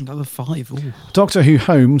 Another 5. Ooh. Doctor Who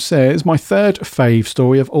Home says, my third fave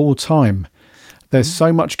story of all time. There's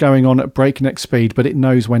so much going on at breakneck speed, but it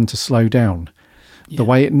knows when to slow down. Yeah. The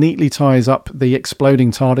way it neatly ties up the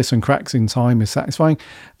exploding TARDIS and cracks in time is satisfying,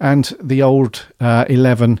 and the old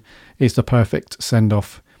 11 is the perfect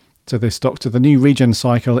send-off to this Doctor. The new regen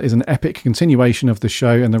cycle is an epic continuation of the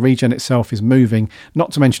show, and the regen itself is moving,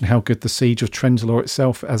 not to mention how good the Siege of Trenzalore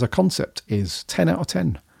itself as a concept is. 10 out of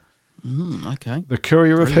 10. Okay. The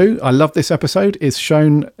Courier of Who, I love this episode, is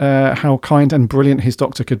shown how kind and brilliant his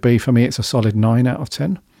Doctor could be. For me, it's a solid 9 out of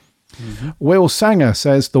 10. Will Sanger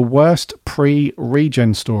says the worst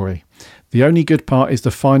pre-regen story. The only good part is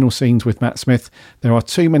the final scenes with Matt Smith. There are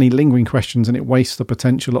too many lingering questions and it wastes the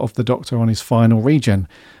potential of the Doctor on his final regen.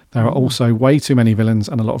 There are also way too many villains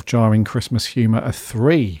and a lot of jarring Christmas humour. A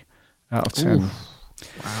 3 out of 10. Ooh.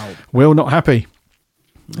 Wow. Will not happy.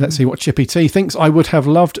 Let's see what Chippy T thinks. I would have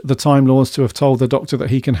loved the Time Lords to have told the Doctor that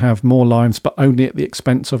he can have more lives, but only at the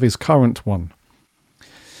expense of his current one.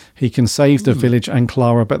 He can save the village and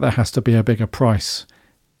Clara, but there has to be a bigger price.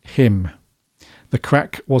 Him. The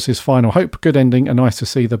crack was his final hope. Good ending, and nice to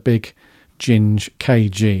see the big Ginge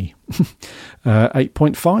KG.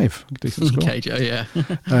 8.5. Decent score. KG,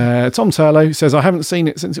 yeah. Tom Turlow says, I haven't seen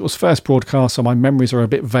it since it was first broadcast, so my memories are a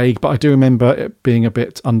bit vague, but I do remember it being a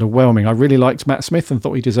bit underwhelming. I really liked Matt Smith and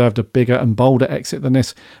thought he deserved a bigger and bolder exit than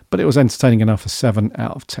this, but it was entertaining enough for 7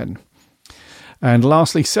 out of 10. And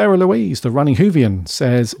lastly, Sarah Louise, the running Whovian,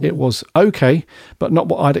 says it was okay, but not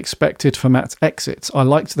what I'd expected for Matt's exit. I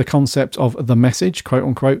liked the concept of the message, quote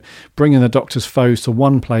unquote, bringing the Doctor's foes to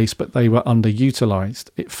one place, but they were underutilised.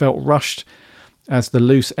 It felt rushed as the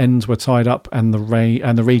loose ends were tied up and the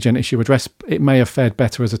regen issue addressed. It may have fared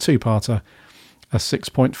better as a two-parter, a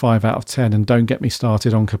 6.5 out of 10. And don't get me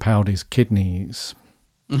started on Capaldi's kidneys.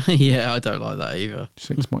 Yeah, I don't like that either.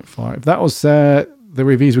 6.5. That was the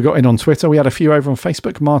reviews we got in on Twitter. We had a few over on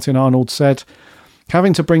Facebook. Martin Arnold said,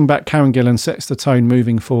 having to bring back Karen Gillan sets the tone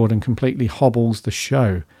moving forward and completely hobbles the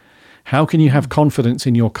show. How can you have confidence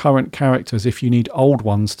in your current characters if you need old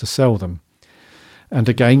ones to sell them? And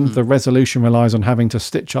again, the resolution relies on having to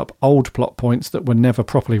stitch up old plot points that were never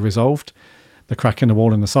properly resolved. The crack in the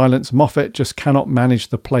wall and the silence. Moffat just cannot manage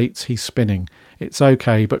the plates he's spinning. It's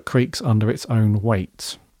okay, but creaks under its own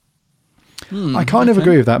weight. I kind of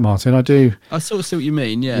agree with that, Martin. I do. I sort of see what you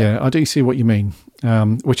mean, yeah. Yeah, I do see what you mean.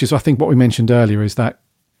 Which is, I think, what we mentioned earlier is that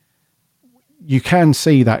you can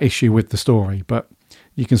see that issue with the story, but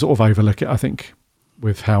you can sort of overlook it, I think,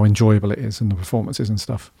 with how enjoyable it is and the performances and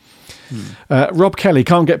stuff. Rob Kelly,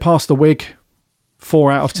 can't get past the wig.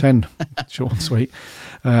 4 out of 10. Short and sweet.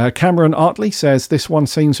 Cameron Artley says, this one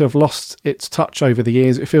seems to have lost its touch over the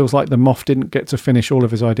years. It feels like the Moff didn't get to finish all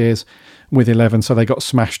of his ideas with 11, so they got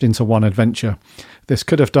smashed into one adventure. This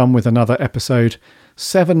could have done with another episode.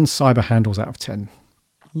 7 cyber handles out of 10.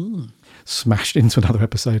 Smashed into another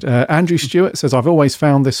episode. Andrew Stewart says, I've always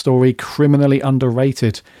found this story criminally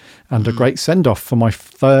underrated and a great send-off for my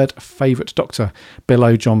third favourite Doctor,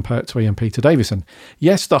 below John Pertwee and Peter Davison.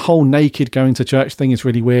 Yes, the whole naked going to church thing is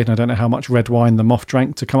really weird, and I don't know how much red wine the Moff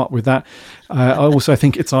drank to come up with that. I also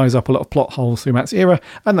think it ties up a lot of plot holes through Matt's era,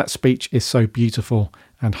 and that speech is so beautiful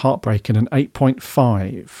and heartbreaking. An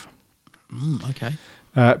 8.5. Okay.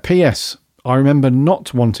 P.S. I remember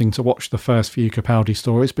not wanting to watch the first few Capaldi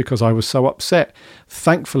stories because I was so upset.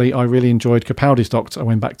 Thankfully, I really enjoyed Capaldi's Doctor. I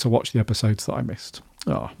went back to watch the episodes that I missed.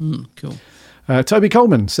 Cool. Toby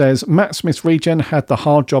Coleman says, Matt Smith's regen had the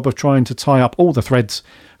hard job of trying to tie up all the threads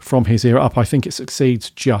from his era up. I think it succeeds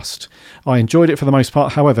just. I enjoyed it for the most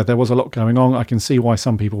part. However, there was a lot going on. I can see why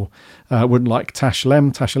some people wouldn't like Tash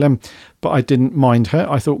Lem, but I didn't mind her.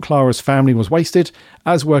 I thought Clara's family was wasted,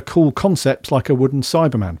 as were cool concepts like a wooden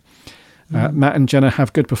Cyberman. Matt and Jenna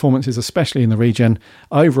have good performances, especially in the regen.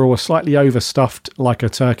 Overall, a slightly overstuffed, like a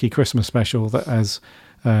turkey Christmas special that is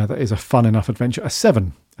a fun enough adventure. A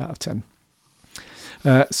 7 out of 10.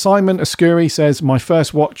 Simon Ascuri says, my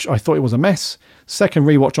first watch, I thought it was a mess. Second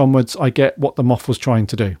rewatch onwards, I get what the Moff was trying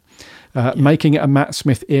to do. Making it a Matt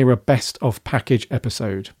Smith era best of package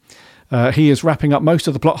episode. He is wrapping up most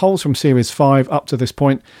of the plot holes from series 5 up to this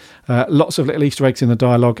point. Lots of little Easter eggs in the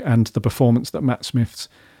dialogue and the performance that Matt Smith's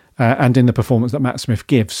in the performance that Matt Smith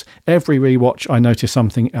gives. Every rewatch, I notice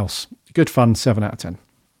something else. Good fun, 7 out of 10.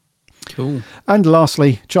 Cool. And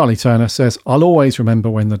lastly, Charlie Turner says, I'll always remember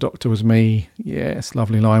when the Doctor was me. Yes,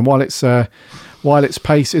 lovely line. While its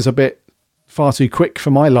pace is a bit far too quick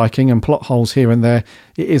for my liking and plot holes here and there,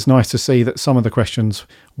 it is nice to see that some of the questions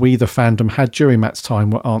we, the fandom, had during Matt's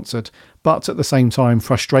time were answered. But at the same time,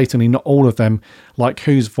 frustratingly, not all of them, like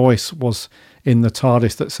whose voice was in the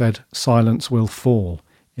TARDIS that said, "Silence will fall"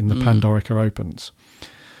 in the Pandorica Opens.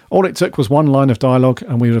 All it took was one line of dialogue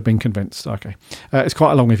and we would have been convinced. Okay. It's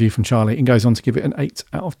quite a long review from Charlie and goes on to give it an 8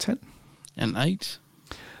 out of 10. An 8?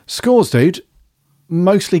 Scores, dude.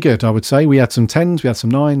 Mostly good, I would say. We had some 10s, we had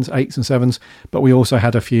some 9s, 8s and 7s, but we also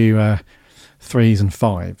had a few 3s and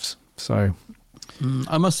 5s. So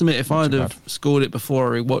I must admit, if I'd have scored it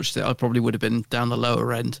before I rewatched it, I probably would have been down the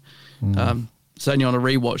lower end. It's only on a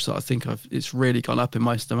rewatch that I think it's really gone up in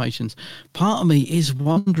my estimations. Part of me is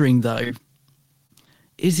wondering, though,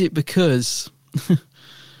 is it because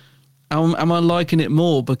am I liking it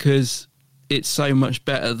more because it's so much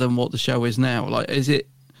better than what the show is now? Like, is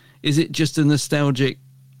it just a nostalgic?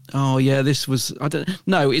 Oh yeah, this was. I don't.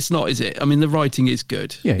 No, it's not. Is it? I mean, the writing is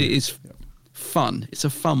good. Yeah, it is fun. It's a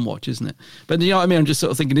fun watch, isn't it? But you know what I mean. I'm just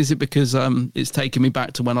sort of thinking, is it because it's taken me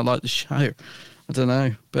back to when I liked the show? I don't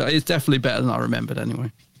know, but it's definitely better than I remembered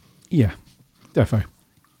anyway. Yeah, defo.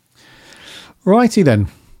 Righty then.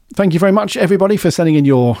 Thank you very much, everybody, for sending in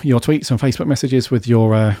your tweets and Facebook messages with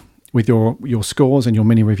your scores and your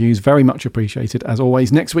mini reviews. Very much appreciated, as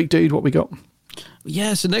always. Next week, dude, what we got?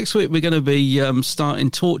 Yeah, so next week we're going to be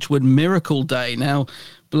starting Torchwood Miracle Day. Now,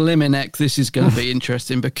 blimmin' heck, this is going to be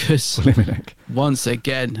interesting because once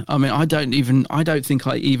again, I mean, I don't think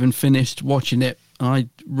I even finished watching it. I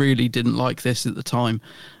really didn't like this at the time.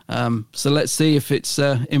 So let's see if it's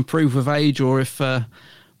improved with age or if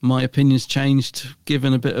my opinion's changed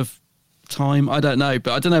given a bit of time. I don't know,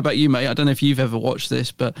 but I don't know about you, mate. I don't know if you've ever watched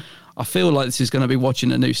this, but I feel like this is going to be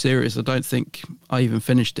watching a new series. I don't think I even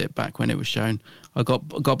finished it back when it was shown. I got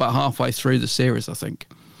about halfway through the series, I think.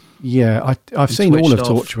 Yeah, I've seen all of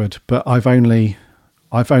Torchwood, but I've only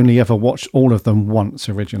ever watched all of them once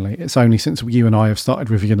originally. It's only since you and I have started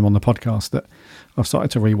reviewing them on the podcast that I've started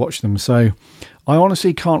to rewatch them. So I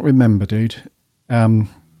honestly can't remember, dude.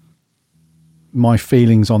 My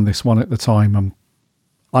feelings on this one at the time,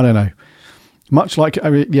 I don't know. Much like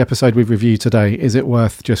the episode we've reviewed today, is it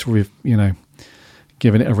worth just giving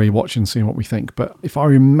it a rewatch and seeing what we think? But if I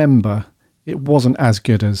remember, it wasn't as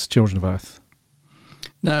good as Children of Earth.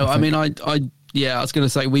 No, I mean, I was going to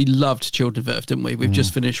say we loved Children of Earth, didn't we? We've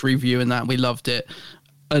just finished reviewing that and we loved it.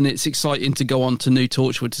 And it's exciting to go on to New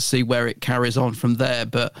Torchwood to see where it carries on from there.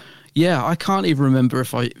 But yeah, I can't even remember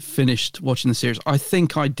if I finished watching the series. I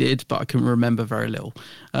think I did, but I can remember very little.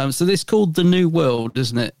 So this is called The New World,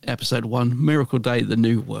 isn't it? Episode 1, Miracle Day, The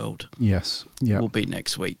New World. Yes. Yeah. Will be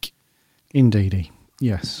next week. Indeedy.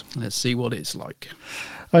 Yes. Let's see what it's like.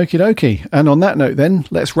 Okie dokie. And on that note then,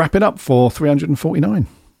 let's wrap it up for 349.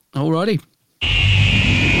 Alrighty.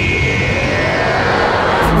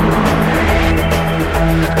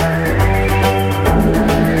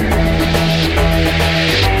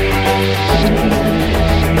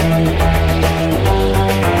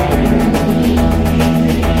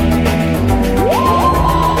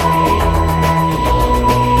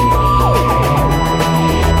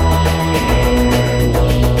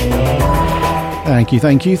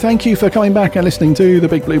 Thank you for coming back and listening to the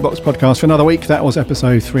Big Blue Box podcast for another week. That was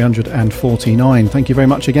episode 349. Thank you very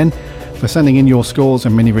much again for sending in your scores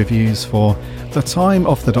and mini reviews for The Time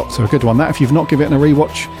of the Doctor. A good one. That, if you've not given it a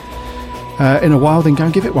rewatch in a while, then go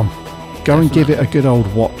and give it one. Definitely. And give it a good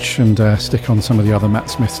old watch and stick on some of the other Matt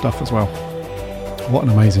Smith stuff as well. What an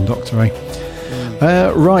amazing Doctor,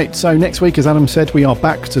 eh? Right, so next week, as Adam said, we are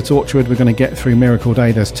back to Torchwood. We're going to get through Miracle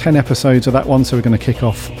Day. There's 10 episodes of that one, so we're going to kick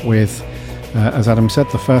off with, as Adam said,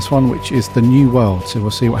 the first one, which is The New World. So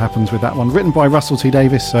we'll see what happens with that one. Written by Russell T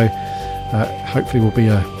Davies, so hopefully will be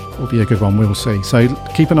a good one. We'll see. So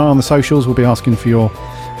keep an eye on the socials. We'll be asking for your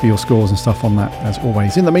scores and stuff on that, as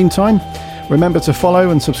always. In the meantime, remember to follow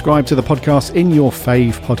and subscribe to the podcast in your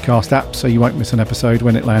fave podcast app so you won't miss an episode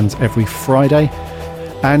when it lands every Friday.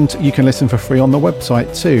 And you can listen for free on the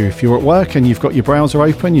website too. If you're at work and you've got your browser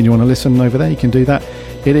open and you want to listen over there, you can do that.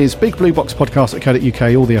 It is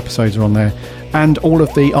bigblueboxpodcast.co.uk. All the episodes are on there. And all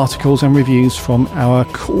of the articles and reviews from our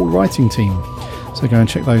cool writing team. So go and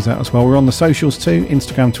check those out as well. We're on the socials too,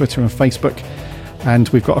 Instagram, Twitter and Facebook. And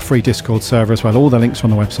we've got a free Discord server as well. All the links are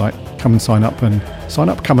on the website. Come and sign up.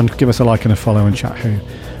 Come and give us a like and a follow and chat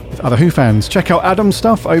with other Who fans. Check out Adam's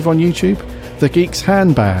stuff over on YouTube. The Geek's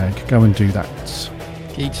Handbag. Go and do that.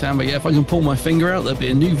 Geek's Handbag. Yeah, if I can pull my finger out, there'll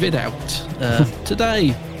be a new vid out today,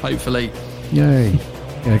 hopefully. Yay.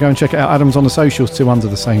 Yeah, go and check it out. Adam's on the socials too, under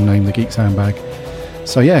the same name, The Geek's Handbag.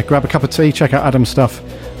 So yeah, grab a cup of tea, check out Adam's stuff,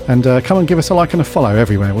 and come and give us a like and a follow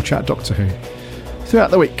everywhere. We'll chat Doctor Who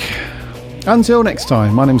throughout the week. Until next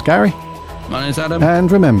time, my name's Gary. My name's Adam.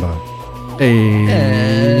 And remember,